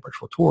 these guys make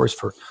virtual tours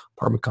for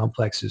apartment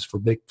complexes, for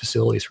big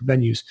facilities, for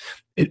venues.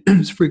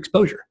 It's free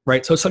exposure,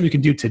 right? So it's something you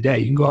can do today.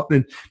 You can go out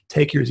and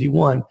take your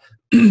Z1,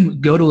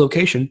 go to a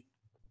location,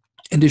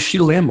 and just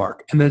shoot a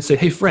landmark, and then say,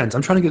 hey, friends,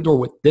 I'm trying to get a door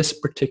with this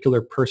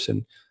particular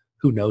person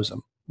who knows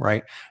them.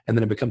 Right. And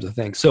then it becomes a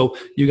thing. So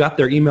you got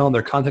their email and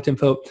their contact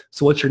info.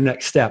 So what's your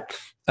next step?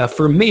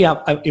 For me,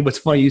 it was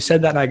funny. You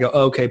said that and I go,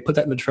 oh, okay, put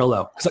that in the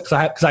Trello.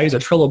 Because I use a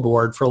Trello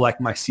board for like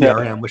my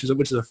CRM, which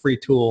is a free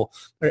tool.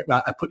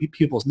 I put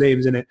people's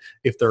names in it.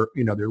 If they're,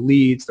 they're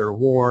leads, they're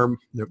warm,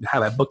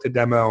 have I booked a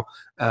demo?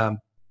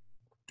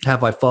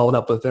 Have I followed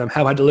up with them?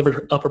 Have I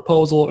delivered a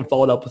proposal and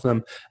followed up with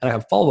them? And I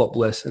have follow-up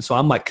lists. And so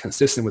I'm like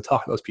consistent with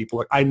talking to those people.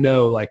 Like, I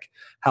know like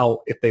how,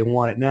 if they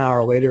want it now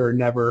or later or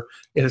never,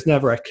 it is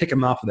never, I kick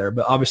them off of there.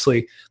 But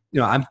obviously,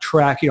 I'm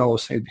tracking all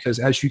those things because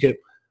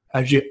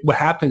what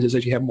happens is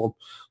that you have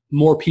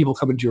more people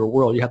come into your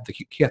world, you have to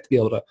be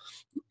able to,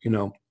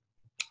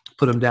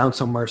 put them down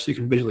somewhere so you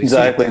can visually see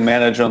Exactly.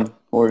 Manage them,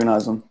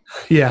 organize them.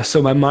 Yeah.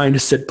 So my mind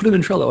just said, put them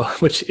in Trello,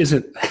 which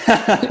isn't.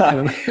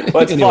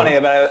 Well, it's funny.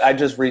 I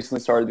just recently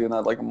started doing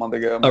that like a month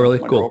ago. Oh, really?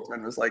 My Cool.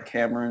 girlfriend was like,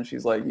 Cameron,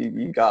 she's like,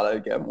 you gotta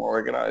get more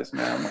organized,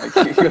 man.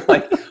 Like, you're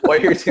like,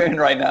 what you're doing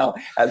right now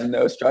has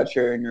no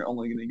structure, and you're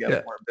only going to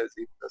get more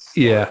busy.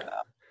 Yeah.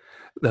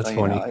 That's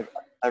funny.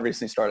 I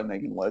recently started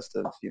making a list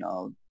of,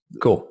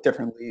 cool,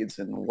 different leads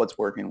and what's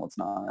working, what's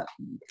not.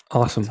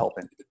 Awesome. It's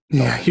helping.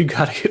 Yeah, you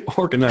got to get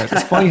organized.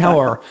 It's funny how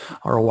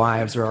our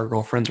wives or our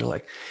girlfriends are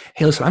like,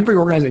 hey, listen, I'm pretty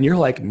organized, and you're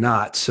like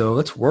not, so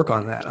let's work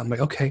on that. I'm like,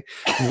 okay.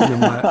 And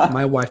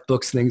my wife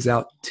books things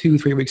out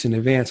 2-3 weeks in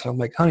advance. I'm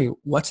like, honey,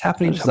 what's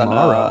happening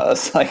tomorrow?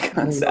 It's like,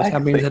 exactly. What's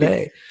happening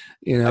today?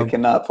 I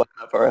cannot plan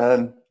up our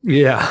head.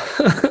 Yeah.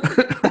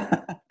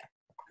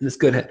 It's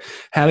good.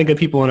 Having good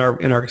people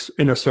in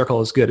our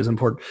circle is good, is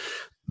important.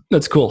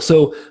 That's cool.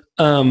 So,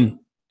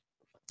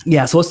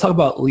 yeah, so let's talk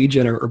about lead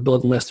gen or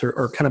building lists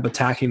or kind of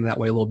attacking that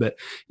way a little bit.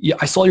 Yeah,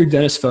 I saw your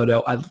dentist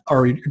photo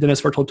or your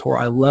dentist virtual tour.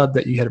 I love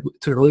that you had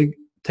to really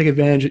take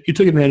advantage. You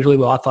took advantage really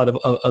well, I thought,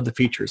 of the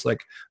features, like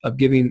of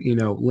giving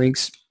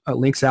links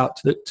out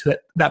to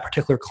that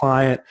particular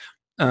client.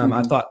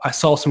 I thought I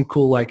saw some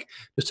cool like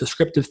just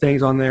descriptive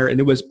things on there, and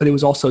it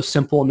was also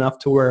simple enough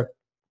to where it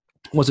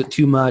wasn't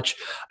too much,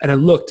 and it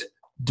looked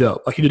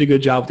dope. Like you did a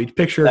good job with each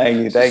picture.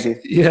 Thank you.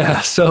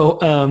 Yeah.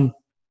 So.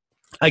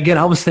 Again,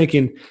 I was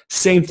thinking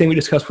same thing we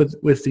discussed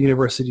with the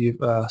University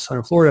of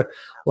Southern Florida.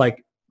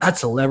 Like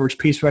that's a leverage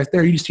piece right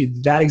there. You just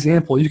need that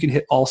example. You can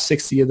hit all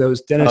 60 of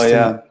those dentists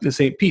in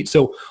St. Pete.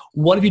 So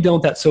what have you done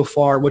with that so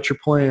far? What's your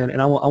plan?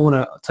 And I want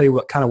to tell you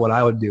what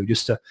I would do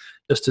just to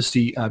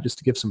see, just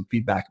to give some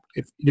feedback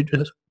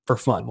just for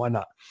fun. Why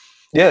not?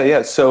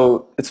 Yeah.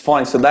 So it's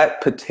funny. So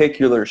that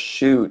particular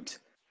shoot,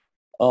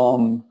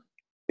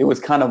 it was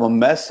kind of a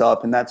mess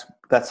up, and that's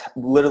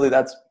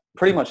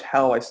pretty much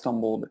how I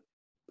stumbled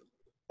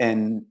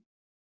and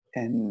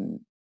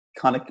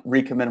kind of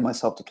recommitted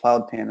myself to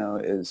CloudPano.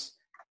 Is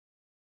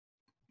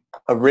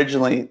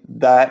originally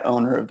that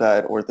owner of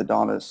that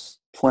orthodontist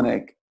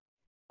clinic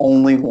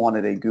only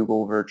wanted a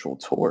Google virtual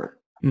tour.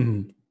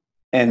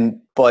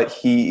 But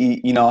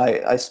he,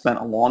 I spent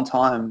a long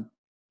time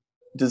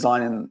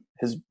designing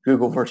his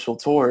Google virtual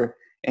tour,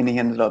 and he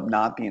ended up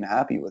not being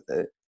happy with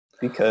it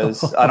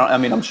because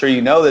I'm sure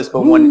you know this,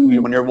 but when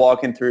you're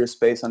walking through a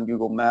space on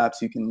Google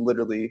Maps, you can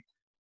literally,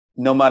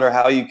 no matter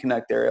how you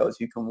connect arrows,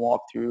 you can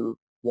walk through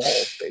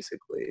walls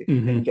basically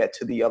and get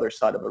to the other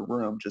side of a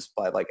room just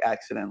by like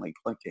accidentally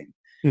clicking.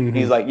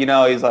 He's like, I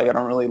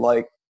don't really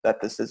like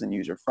that this isn't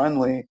user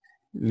friendly.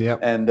 Yep.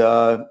 And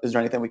is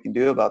there anything we can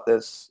do about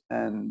this?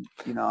 And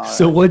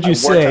so what'd you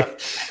say?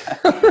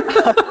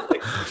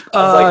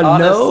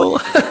 No.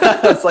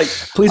 It's like,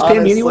 please pay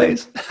me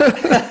anyways.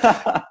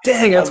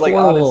 Dang, that's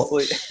horrible.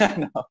 Honestly,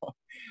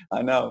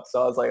 I know.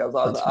 So I was like,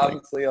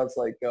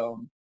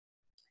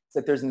 it's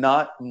like there's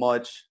not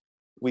much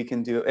we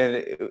can do. And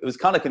it was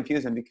kind of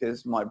confusing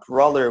because my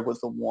brother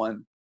was the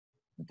one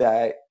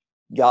that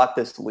got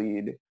this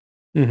lead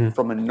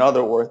from another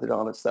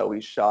orthodontist that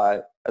we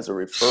shot as a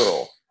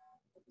referral.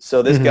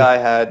 So this guy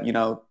had,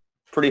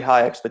 pretty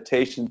high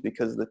expectations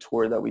because of the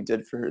tour that we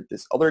did for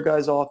this other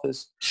guy's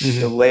office.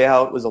 The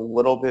layout was a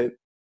little bit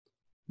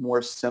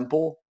more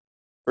simple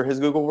for his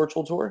Google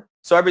virtual tour.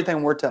 So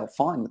everything worked out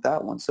fine with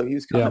that one. So he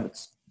was kind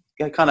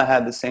of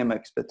had the same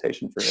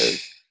expectation for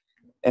his.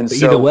 And but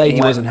either way,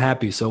 he wasn't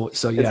happy. So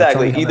yeah,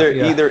 exactly.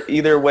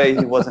 Either way,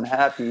 he wasn't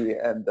happy.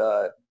 And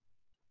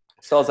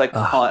so I was like,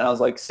 and I was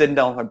like sitting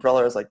down with my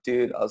brother. I was like,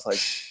 dude,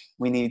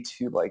 we need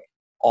to like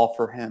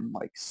offer him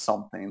like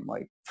something,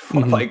 like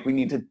like we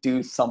need to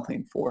do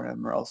something for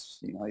him, or else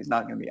he's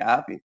not going to be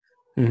happy.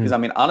 Because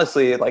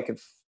honestly, like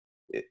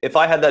if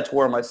I had that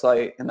tour on my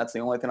site and that's the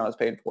only thing I was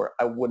paying for,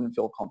 I wouldn't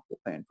feel comfortable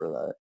paying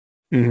for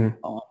that.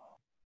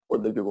 Or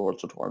the Google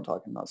virtual tour I'm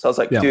talking about. So I was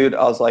like, dude,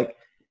 I was like,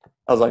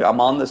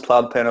 I'm on this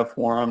CloudPano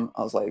forum.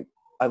 I was like,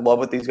 I love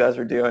what these guys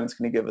are doing. It's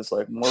going to give us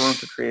like more room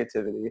for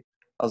creativity.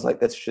 I was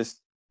like, let's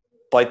just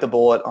bite the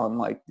bullet on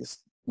like this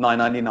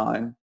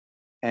 $9.99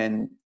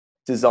 and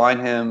design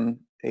him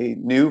a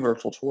new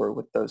virtual tour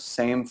with those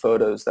same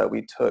photos that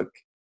we took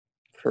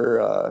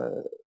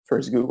for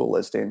his Google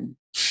listing,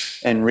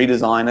 and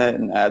redesign it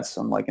and add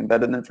some like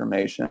embedded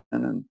information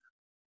and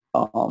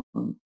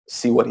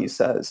see what he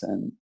says.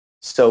 And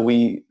so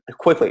we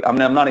quickly, I'm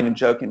not even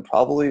joking,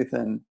 probably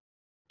within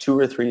 2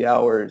 or 3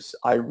 hours,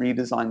 I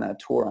redesigned that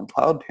tour on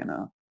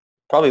CloudPano.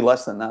 Probably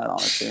less than that,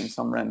 honestly, in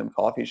some random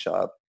coffee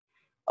shop.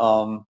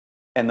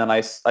 And then I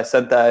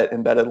sent that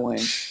embedded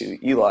link to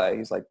Eli.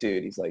 He's like,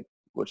 dude,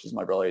 which is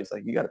my brother. He's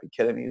like, you got to be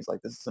kidding me. He's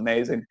like, this is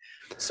amazing.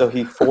 So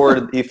he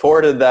forwarded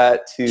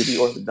that to the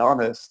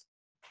orthodontist,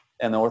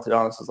 and the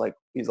orthodontist was like,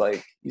 he's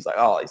like,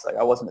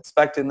 I wasn't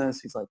expecting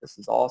this. He's like, this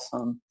is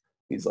awesome.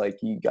 He's like,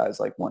 you guys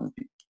like went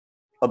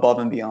above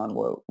and beyond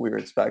what we were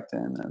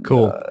expecting. And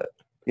cool.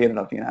 He ended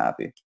up being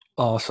happy.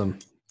 Awesome.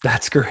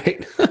 That's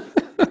great.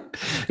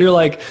 You're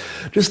like,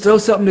 just throw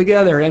something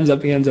together. He ends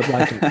up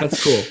liking it.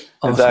 That's cool.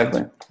 Awesome.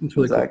 Exactly. It's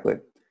really exactly.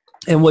 Cool.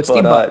 And what's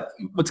good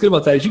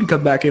about that is you can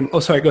come back and, oh,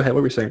 sorry, go ahead.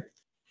 What were you saying?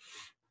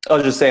 I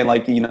was just saying,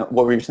 like,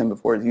 what were you saying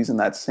before is using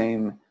that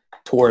same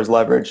tour as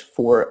leverage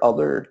for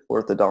other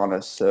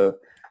orthodontists. So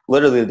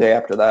literally the day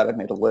after that, I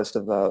made a list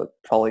of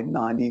probably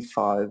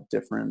 95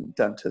 different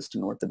dentists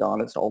and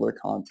orthodontists, all their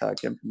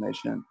contact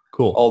information,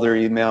 all their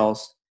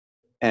emails,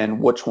 and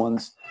which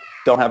ones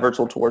don't have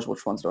virtual tours,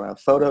 which ones don't have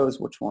photos,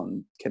 which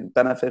one can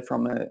benefit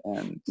from it.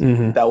 And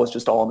that was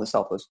just all in the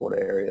Southwest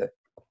Florida area.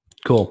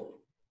 Cool.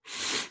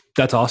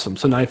 That's awesome.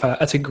 So 95,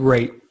 that's a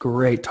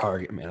great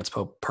target, man. That's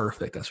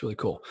perfect. That's really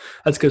cool.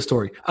 That's a good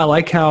story. I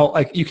like how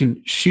you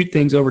can shoot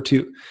things over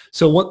to,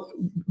 so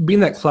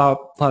being that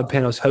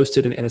CloudPano is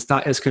hosted and it's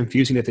not as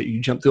confusing that you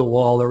jump through a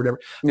wall or whatever.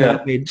 Yeah.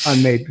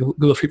 I made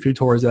Google Street View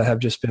tours that have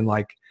just been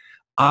like,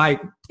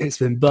 it's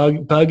been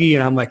buggy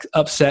and I'm like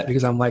upset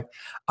because I'm like,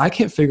 I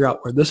can't figure out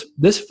where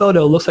this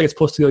photo looks like it's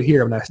supposed to go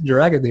here. When I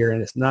drag it there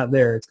and it's not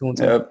there, it's going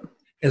to. Yep.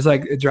 It's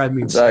like it drives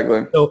me insane.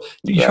 Exactly. So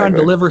you try and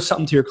deliver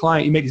something to your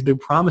client, you make these big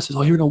promises.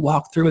 Oh, you're going to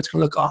walk through. It's going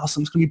to look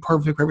awesome. It's going to be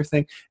perfect for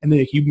everything. And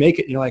then you make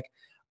it and you're like,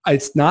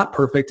 it's not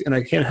perfect and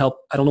I can't help.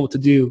 I don't know what to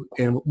do.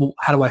 And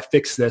how do I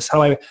fix this?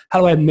 How do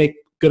I make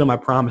good on my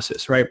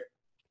promises, right?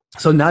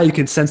 So now you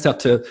can send stuff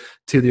to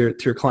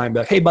your client,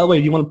 be like, hey, by the way,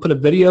 do you want to put a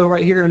video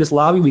right here in this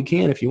lobby? We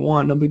can if you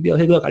want. No big deal.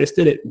 Hey, look, I just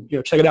did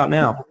it. Check it out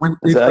now.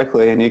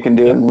 Exactly. And you can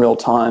do it in real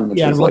time. Which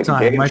is in real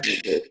time.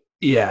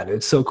 Yeah,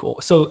 it's so cool.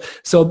 So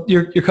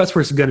your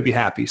customers are going to be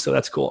happy. So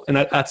that's cool. And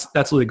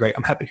that's really great.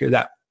 I'm happy to hear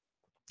that.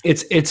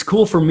 It's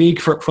cool for me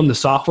from the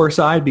software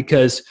side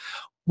because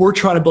we're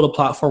trying to build a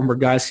platform where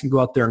guys can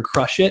go out there and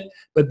crush it,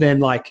 but then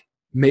like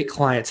make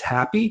clients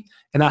happy.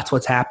 And that's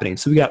what's happening.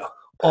 So we got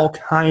all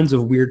kinds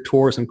of weird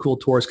tours and cool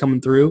tours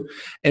coming through.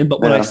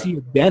 But when I see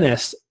a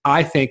dentist,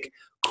 I think,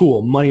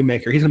 cool, money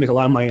maker. He's gonna make a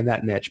lot of money in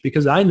that niche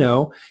because I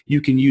know you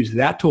can use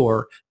that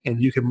tour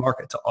and you can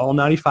market to all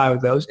 95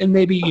 of those, and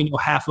maybe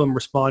half of them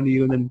respond to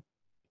you, and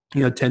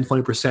then 10,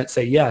 20%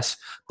 say yes.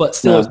 But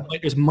still,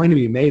 there's money to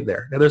be made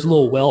there. Now there's a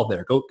little well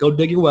there. Go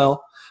dig your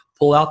well,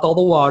 pull out all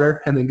the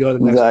water, and then go to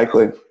the next.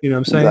 Exactly. One. You know what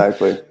I'm saying?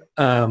 Exactly.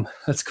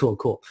 That's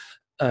cool.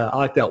 I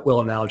like that well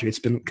analogy. It's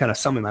been kind of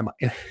something in my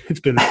mind. It's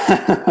been,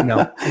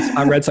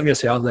 I read something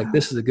yesterday. I was like,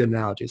 this is a good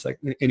analogy. It's like,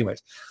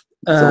 anyways.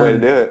 It's a way to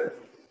do it.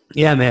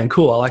 Yeah, man.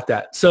 Cool. I like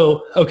that.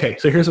 So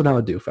here's what I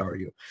would do if I were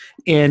you.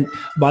 And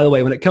by the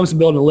way, when it comes to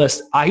building a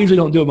list, I usually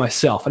don't do it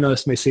myself. I know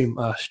this may seem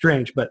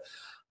strange, but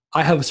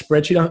I have a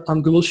spreadsheet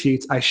on Google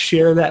Sheets. I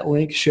share that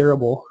link,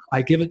 shareable.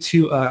 I give it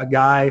to a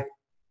guy,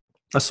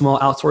 a small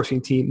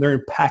outsourcing team. They're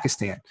in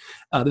Pakistan.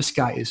 This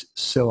guy is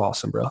so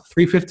awesome, bro.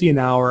 $350 an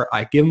hour.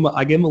 I give him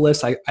a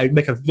list. I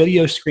make a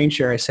video screen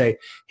share. I say,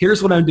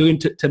 here's what I'm doing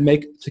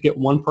to get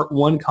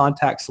one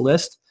contacts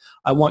list.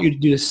 I want you to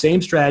do the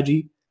same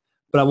strategy,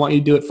 but I want you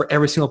to do it for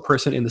every single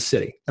person in the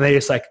city. And they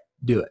just like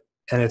do it.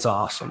 And it's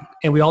awesome.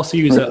 And we also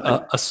use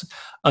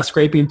a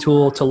scraping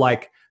tool to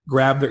like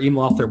grab their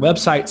email off their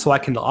website. So I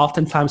can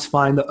oftentimes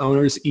find the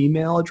owner's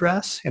email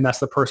address. And that's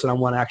the person I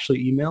want to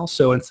actually email.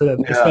 So instead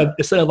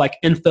of like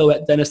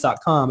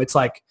info@dentist.com, it's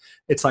like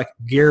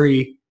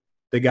Gary,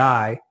 the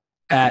guy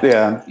at,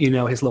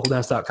 his local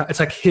dentist.com.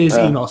 It's like his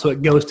email. So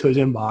it goes to his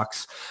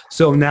inbox.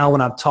 So now when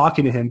I'm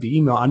talking to him via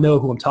email, I know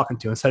who I'm talking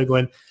to instead of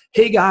going,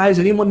 hey guys,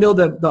 anyone know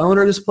the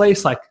owner of this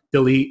place? Like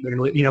delete, they're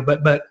gonna delete,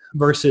 but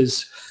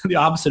versus the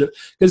opposite of,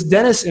 because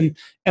dentists and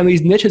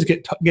these niches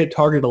get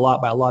targeted a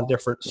lot by a lot of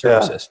different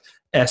services,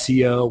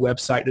 SEO,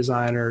 website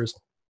designers,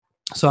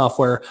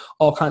 software,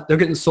 all kinds. They're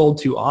getting sold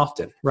too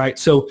often, right?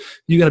 So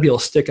you got to be able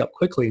to stick up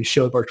quickly and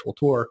show a virtual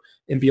tour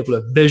and be able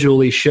to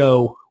visually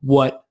show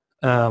what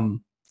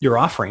you're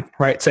offering,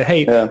 right? Say,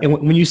 hey, and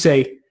when you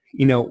say,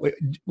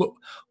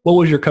 what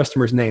was your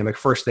customer's name, like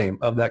first name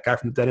of that guy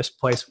from the dentist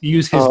place?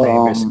 Use his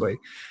name, basically.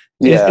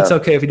 It's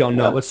okay if you don't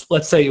know.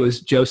 Let's say it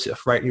was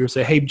Joseph, right? You would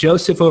say, hey,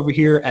 Joseph over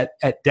here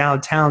at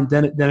Downtown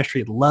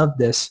Dentistry, love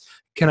this.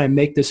 Can I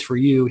make this for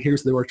you?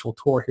 Here's the virtual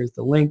tour. Here's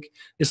the link.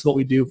 This is what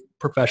we do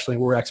professionally.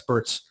 We're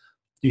experts.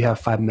 You have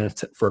 5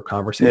 minutes for a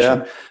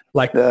conversation.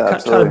 Try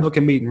to book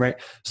a meeting, right?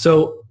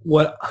 So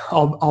what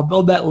I'll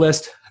build that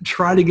list,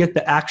 try to get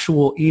the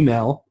actual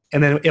email,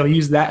 and then I'll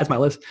use that as my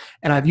list.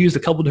 And I've used a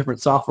couple different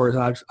softwares,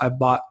 and I've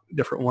bought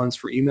different ones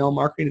for email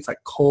marketing. It's like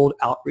cold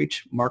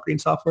outreach marketing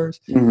softwares.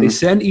 They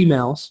send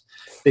emails.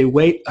 They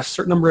wait a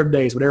certain number of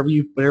days, whatever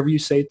you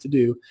say to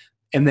do.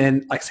 And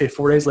then, like say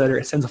 4 days later,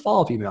 it sends a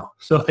follow-up email.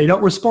 So if they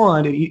don't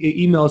respond, it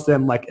emails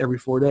them like every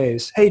 4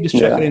 days. Hey, just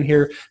check it in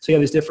here. So you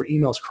have these different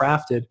emails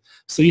crafted.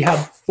 So you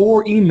have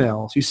 4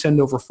 emails you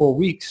send over 4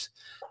 weeks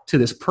to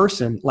this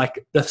person.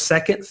 Like the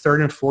second,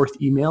 third, and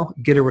fourth email,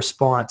 get a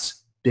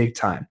response big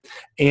time.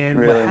 And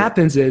what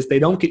happens is they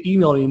don't get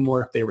emailed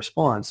anymore if they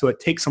respond. So it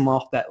takes them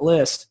off that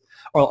list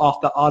or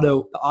off the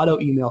auto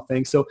email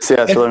thing. So so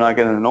they're not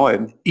getting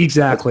annoyed.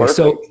 Exactly.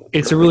 So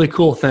it's a really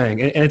cool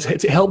thing, and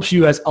it helps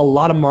you, as a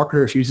lot of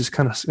marketers use this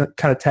kind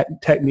of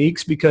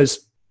techniques,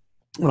 because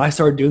when I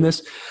started doing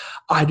this,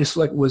 I just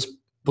was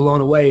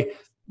blown away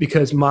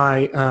because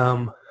my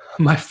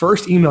my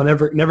first email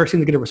never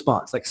seemed to get a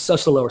response, like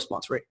such a low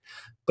response rate.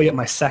 But yet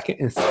my second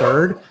and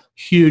third,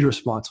 huge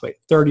response rate,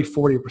 30,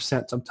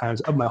 40%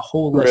 sometimes of my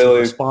whole list Really?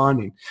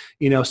 responding.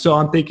 So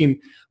I'm thinking,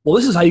 well,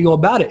 this is how you go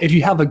about it. If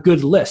you have a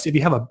good list, if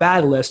you have a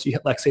bad list,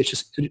 like say it's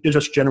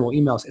just general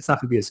emails, it's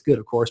not going to be as good,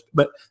 of course.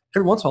 But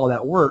every once in a while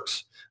that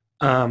works.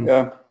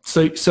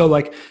 So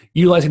like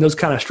utilizing those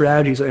kind of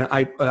strategies, and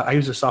I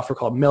use a software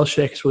called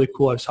Mailshake. It's really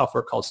cool. I have a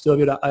software called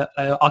Stillview.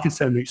 I can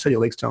send you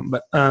links to them.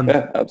 But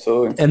yeah,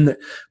 absolutely. And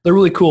they're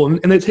really cool.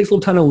 And it takes a little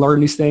time to learn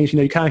these things.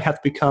 You kind of have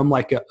to become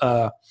like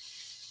a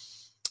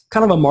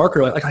kind of a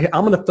marketer. Like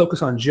I'm going to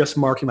focus on just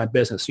marketing my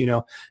business.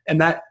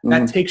 And that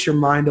takes your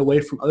mind away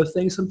from other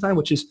things sometimes,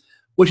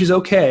 which is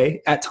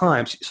okay at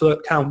times. So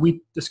kind of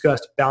we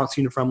discussed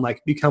bouncing from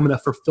like becoming a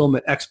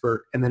fulfillment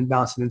expert and then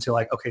bouncing into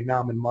like, okay, now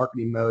I'm in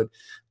marketing mode.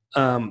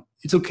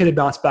 It's okay to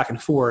bounce back and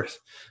forth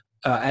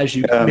as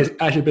your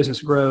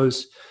business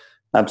grows.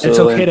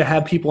 Absolutely. And it's okay to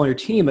have people on your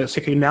team that's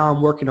okay, now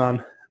I'm working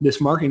on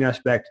this marketing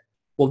aspect.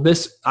 Well,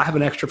 I have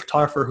an extra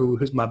photographer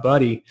who's my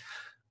buddy,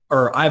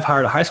 or I've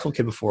hired a high school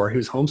kid before. He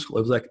was homeschooled.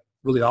 It was like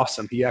really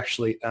awesome. He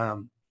actually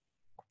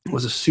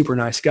was a super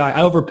nice guy.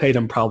 I overpaid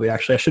him probably,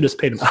 actually. I should have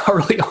just paid him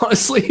hourly,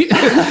 honestly.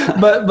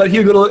 but he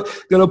would go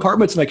to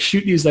apartments and like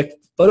shoot these like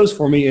photos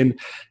for me, and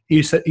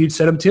he'd send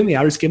them to me.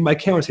 I would just give him my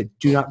camera and say,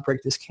 do not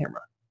break this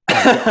camera.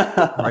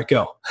 All right,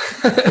 go.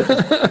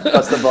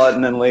 Press the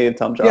button and leave.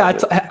 Tell him drop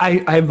it.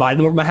 I invited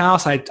him over to my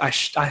house. I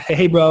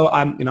hey bro,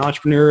 I'm an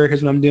entrepreneur.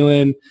 Here's what I'm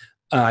doing.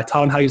 I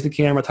taught him how to use the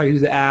camera. I taught him how to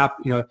use the app.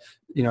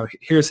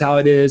 Here's how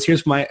it is.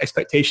 Here's my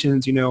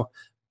expectations.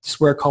 Just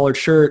wear a collared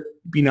shirt,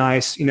 be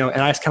nice. And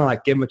I just kind of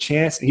like gave him a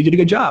chance, and he did a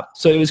good job.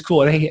 So it was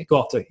cool. And he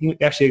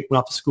actually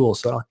went off to school,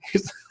 so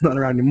he's not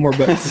around anymore.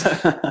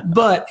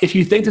 But if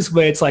you think this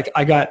way, it's like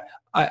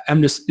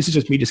this is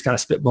just me just kind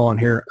of spitballing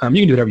here. You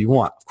can do whatever you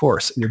want, of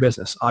course, in your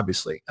business,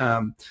 obviously.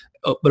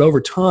 But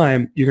over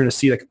time, you're going to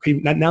see like, okay,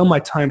 now my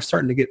time's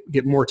starting to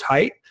get more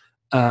tight.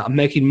 I'm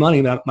making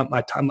money, but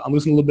my time, I'm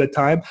losing a little bit of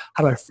time.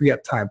 How do I free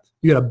up time?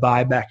 You got to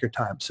buy back your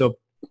time. So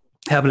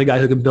having a guy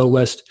who can build a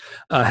list,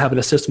 having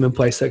a system in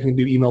place that can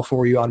do email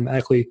for you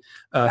automatically,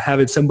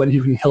 having somebody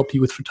who can help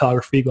you with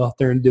photography, go out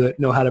there and do it,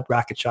 know how to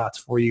bracket shots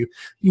for you.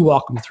 You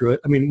walk them through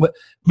it. I mean,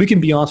 we can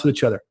be honest with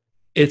each other.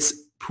 It's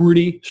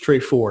pretty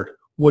straightforward.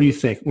 What do you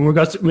think? In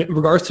regards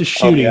to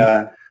shooting,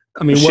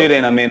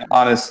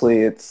 honestly,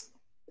 it's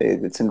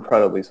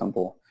incredibly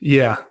simple.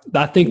 Yeah,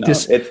 I think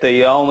it's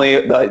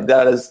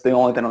that is the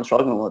only thing I'm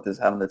struggling with is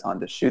having the time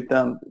to shoot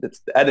them. It's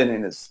the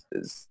editing is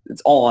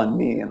it's all on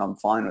me, and I'm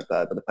fine with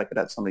that. But if I could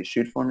have somebody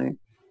shoot for me,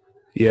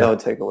 that would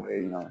take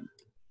away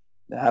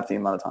half the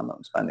amount of time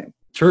I'm spending.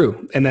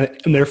 True, and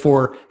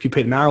therefore, if you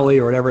paid them hourly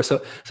or whatever,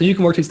 so you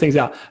can work these things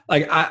out.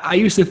 Like I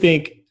used to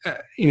think,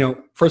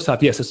 first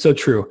off, yes, it's so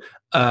true.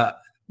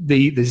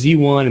 The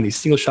Z1 and these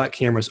single shot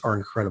cameras are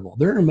incredible.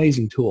 They're an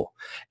amazing tool.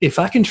 If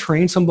I can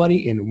train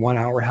somebody in 1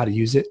 hour how to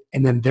use it,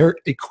 and then they're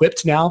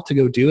equipped now to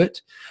go do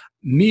it,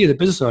 me as a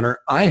business owner,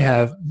 I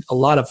have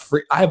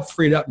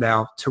freed up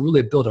now to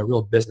really build a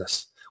real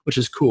business, which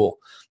is cool.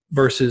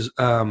 Versus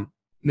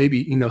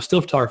maybe still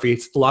photography,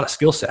 it's a lot of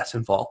skill sets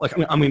involved. Like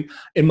I mean,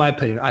 in my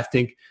opinion, I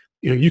think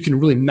you can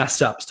really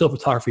mess up still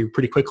photography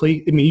pretty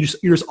quickly. I mean,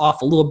 you're just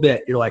off a little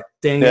bit. You're like,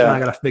 dang, I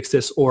gotta fix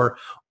this, or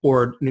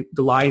the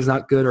lighting's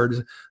not good, or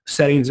the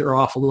settings are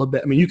off a little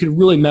bit. I mean, you can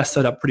really mess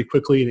that up pretty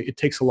quickly, and it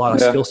takes a lot of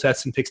skill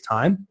sets and takes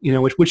time.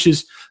 Which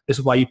is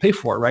why you pay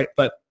for it, right?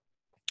 But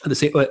this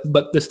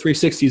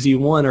 360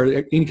 Z1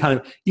 or any kind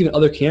of even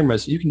other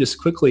cameras, you can just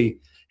quickly,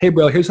 hey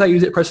bro, here's how you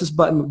use it. Press this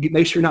button.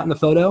 Make sure you're not in the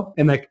photo,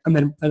 and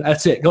then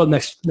that's it. Go to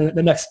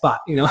the next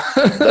spot.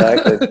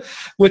 Exactly.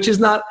 Which is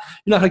you're not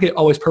gonna get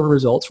always perfect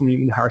results when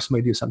you hire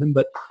somebody to do something,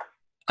 but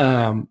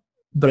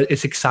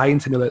it's exciting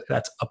to know that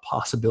that's a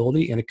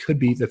possibility, and it could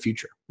be the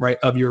future, right,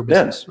 of your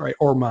business, right,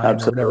 or mine,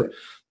 absolutely, or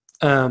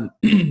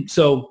whatever.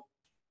 So,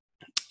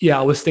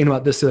 I was thinking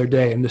about this the other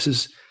day, and this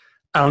is,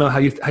 I don't know how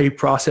you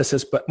process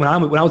this, but when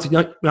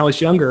I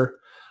was younger,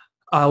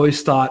 I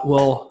always thought,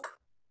 well,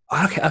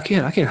 I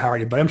can't hire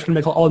anybody. I'm just gonna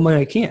make all the money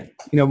I can,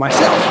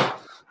 myself.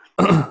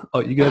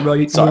 Oh, you good,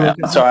 bro? Sorry,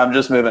 I'm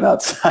just moving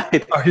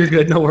outside. Oh, you're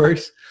good. No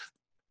worries.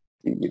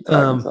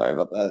 Sorry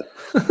about that.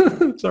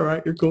 It's all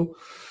right. You're cool.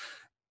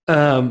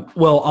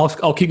 Well,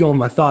 I'll keep going with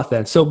my thought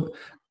then. So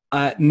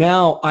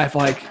now I've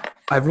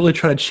really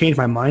tried to change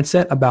my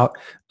mindset about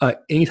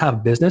any type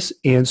of business.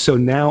 And so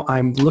now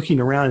I'm looking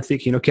around and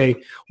thinking, okay,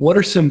 what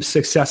are some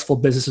successful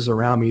businesses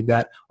around me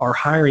that are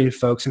hiring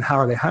folks, and how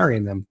are they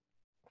hiring them?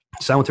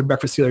 So I went to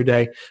breakfast the other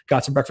day,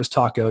 got some breakfast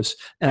tacos,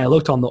 and I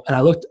looked at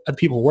the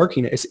people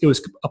working. It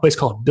was a place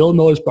called Bill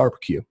Miller's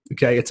Barbecue.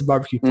 Okay, it's a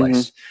barbecue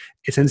place,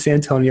 It's in San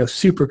Antonio.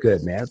 Super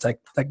good, man. It's like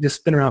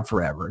just been around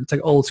forever. It's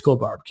like old school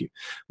barbecue,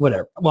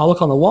 whatever. Well, I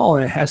look on the wall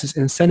and it has this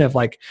incentive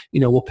like,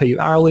 we'll pay you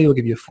hourly. We'll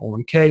give you a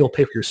 401k. We'll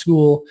pay for your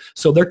school.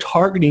 So they're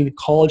targeting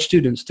college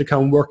students to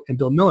come work and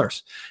Bill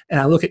Miller's. And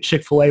I look at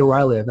Chick-fil-A where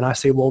I live and I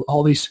say, well,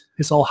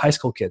 it's all high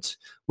school kids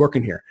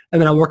working here.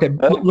 And then I look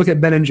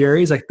at Ben and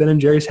Jerry's. Like Ben and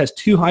Jerry's has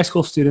 2 high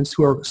school students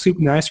who are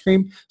scooping ice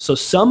cream. So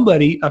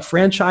somebody, a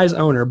franchise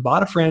owner,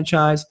 bought a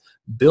franchise,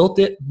 built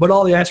it, put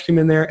all the ice cream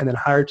in there, and then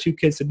hired 2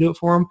 kids to do it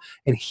for him.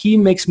 And he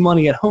makes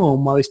money at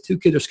home while these 2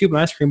 kids are scooping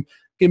ice cream,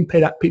 getting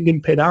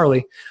paid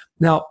hourly.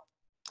 Now,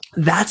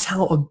 that's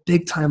how a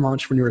big time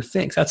entrepreneur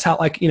thinks. That's how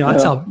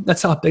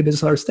that's how big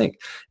business owners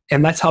think.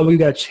 And that's how we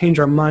got to change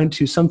our mind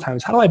to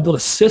sometimes. How do I build a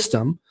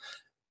system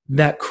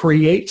that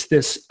creates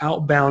this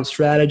outbound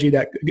strategy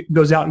that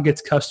goes out and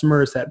gets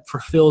customers, that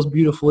fulfills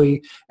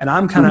beautifully? And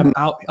I'm kind of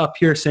up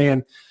here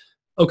saying,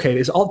 okay,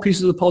 is all the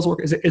pieces of the puzzle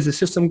work? Is the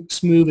system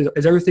smooth?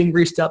 Is everything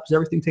greased up? Is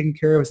everything taken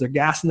care of? Is there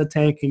gas in the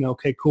tank?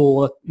 Okay,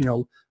 cool.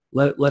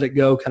 Let it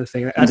go, kind of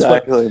thing. That's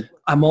exactly what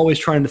I'm always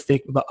trying to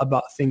think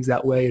about things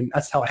that way, and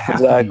that's how I have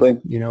to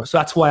be, So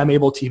that's why I'm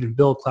able to even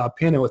build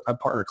CloudPano with my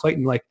partner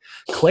Clayton. Like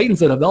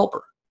Clayton's a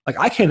developer. Like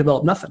I can't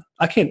develop nothing.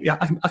 I can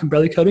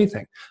barely code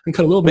anything. I can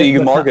code a little bit. But you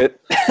can market.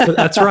 But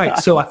that's right.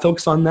 So I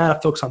focus on that. I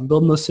focus on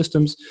building those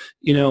systems,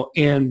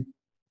 and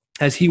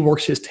as he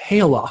works his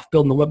tail off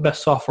building the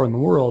best software in the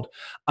world,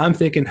 I'm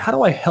thinking, how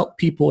do I help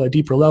people at a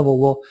deeper level?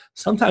 Well,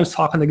 sometimes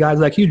talking to guys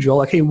like you, Joel,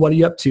 like, hey, what are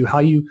you up to?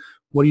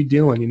 What are you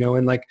doing?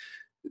 And like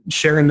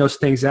sharing those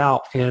things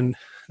out. And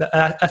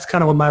that's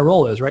kind of what my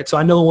role is, right? So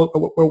I know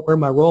where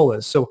my role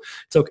is. So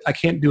I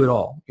can't do it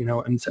all,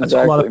 and that's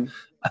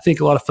I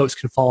think a lot of folks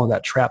can fall in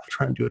that trap of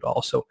trying to do it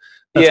all. So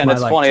that's and it's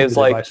funny. It's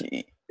like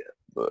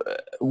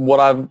what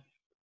I've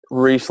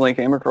recently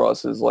came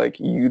across is like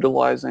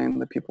utilizing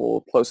the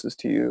people closest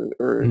to you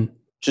or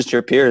just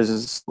your peers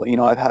is,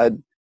 I've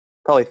had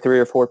probably 3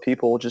 or 4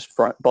 people, just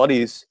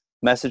buddies,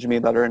 message me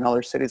that are in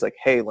other cities like,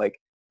 hey,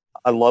 like,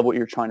 I love what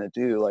you're trying to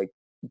do. Like,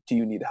 do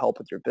you need help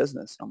with your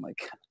business? And I'm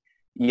like,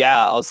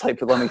 yeah. I was like,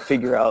 but let me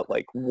figure out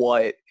like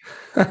what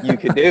you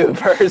could do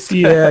first.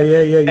 Yeah.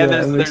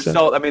 And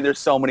there's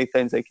so many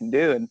things they can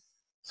do. And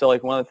so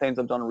like one of the things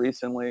I've done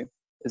recently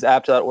is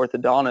after that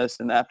orthodontist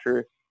and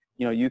after,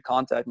 you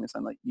contact me, so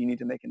I'm like, you need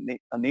to make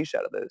a niche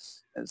out of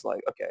this. And it's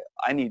like, okay,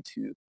 I need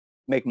to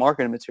make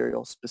marketing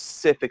material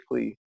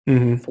specifically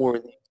for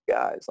these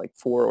guys, like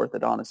for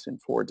orthodontists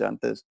and for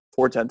dentists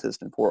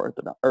and for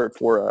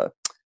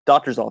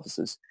doctor's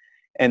offices.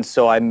 And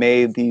so I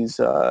made these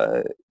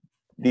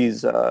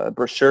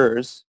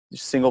brochures,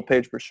 these single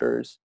page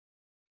brochures.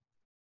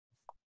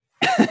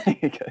 I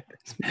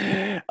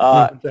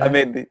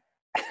made the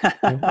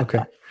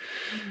okay.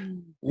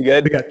 You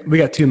good? We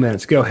got 2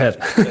 minutes. Go ahead.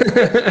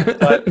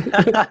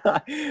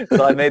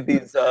 So I made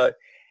these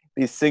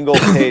single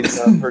page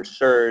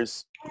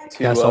brochures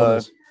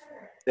to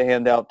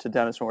hand out to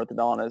dentists and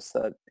orthodontists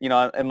that,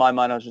 in my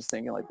mind I was just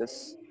thinking like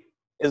this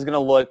is going to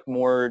look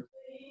more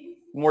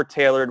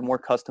tailored, more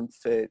custom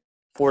fit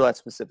for that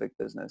specific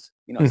business.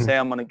 Say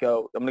I'm going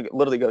to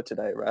literally go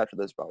today, right after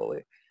this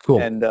probably.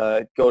 Cool. And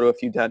go to a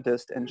few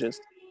dentists and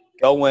just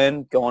go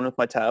in with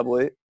my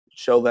tablet,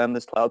 show them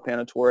this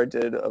CloudPano tour I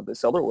did of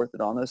this other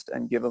orthodontist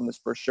and give them this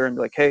brochure and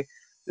be like, hey,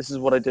 this is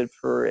what I did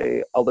for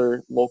a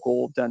other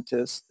local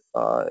dentist.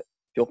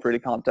 Feel free to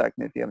contact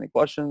me if you have any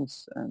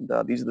questions. And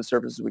these are the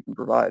services we can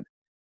provide.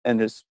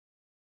 And just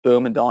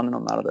boom and done, and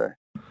I'm out of there.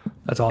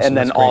 That's awesome. And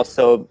then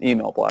also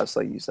email blast,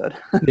 like you said.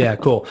 Yeah,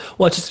 cool.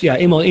 Well, it's just,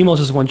 email is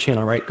just one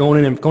channel, right?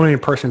 Going in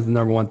person is the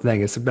number one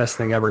thing. It's the best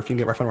thing ever if you can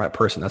get right from the right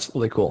person. That's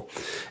really cool.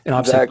 And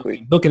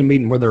obviously, booking a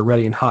meeting where they're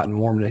ready and hot and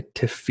warm to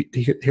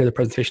hear the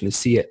presentation, to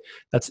see it.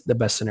 That's the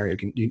best scenario you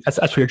can do. That's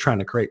what you're trying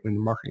to create when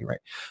you're marketing,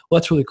 right? Well,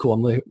 that's really cool.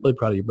 I'm really, really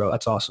proud of you, bro.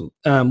 That's awesome.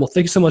 Well,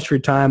 thank you so much for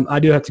your time.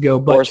 I do have to go,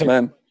 but of course,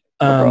 man.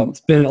 It's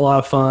been a lot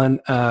of fun.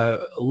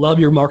 Love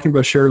your marketing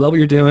brochure. Love what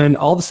you're doing.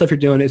 All the stuff you're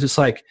doing is just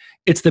like,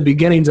 it's the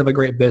beginnings of a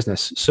great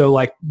business. So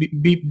like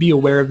be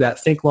aware of that.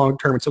 Think long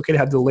term. It's okay to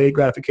have delayed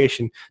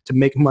gratification to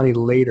make money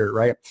later,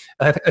 right?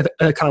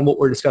 Kind of what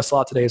we're discussing a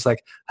lot today is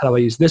like, how do I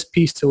use this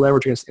piece to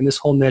leverage in this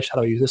whole niche?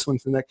 How do I use this one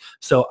for the next?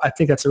 So I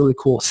think that's a really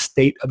cool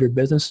state of your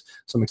business.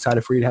 So I'm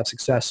excited for you to have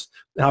success.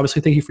 And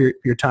obviously, thank you for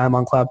your time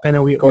on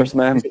CloudPano. Of course,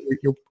 man.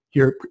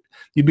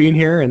 You being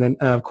here, and then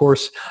of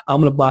course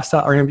I'm going to blast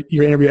out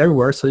your interview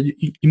everywhere, so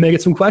you may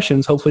get some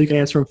questions. Hopefully you can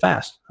answer them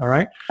fast. All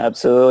right.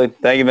 Absolutely.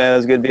 Thank you, man. It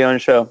was good to be on your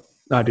show.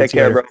 Take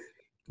care, bro.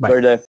 Bye.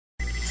 Third day.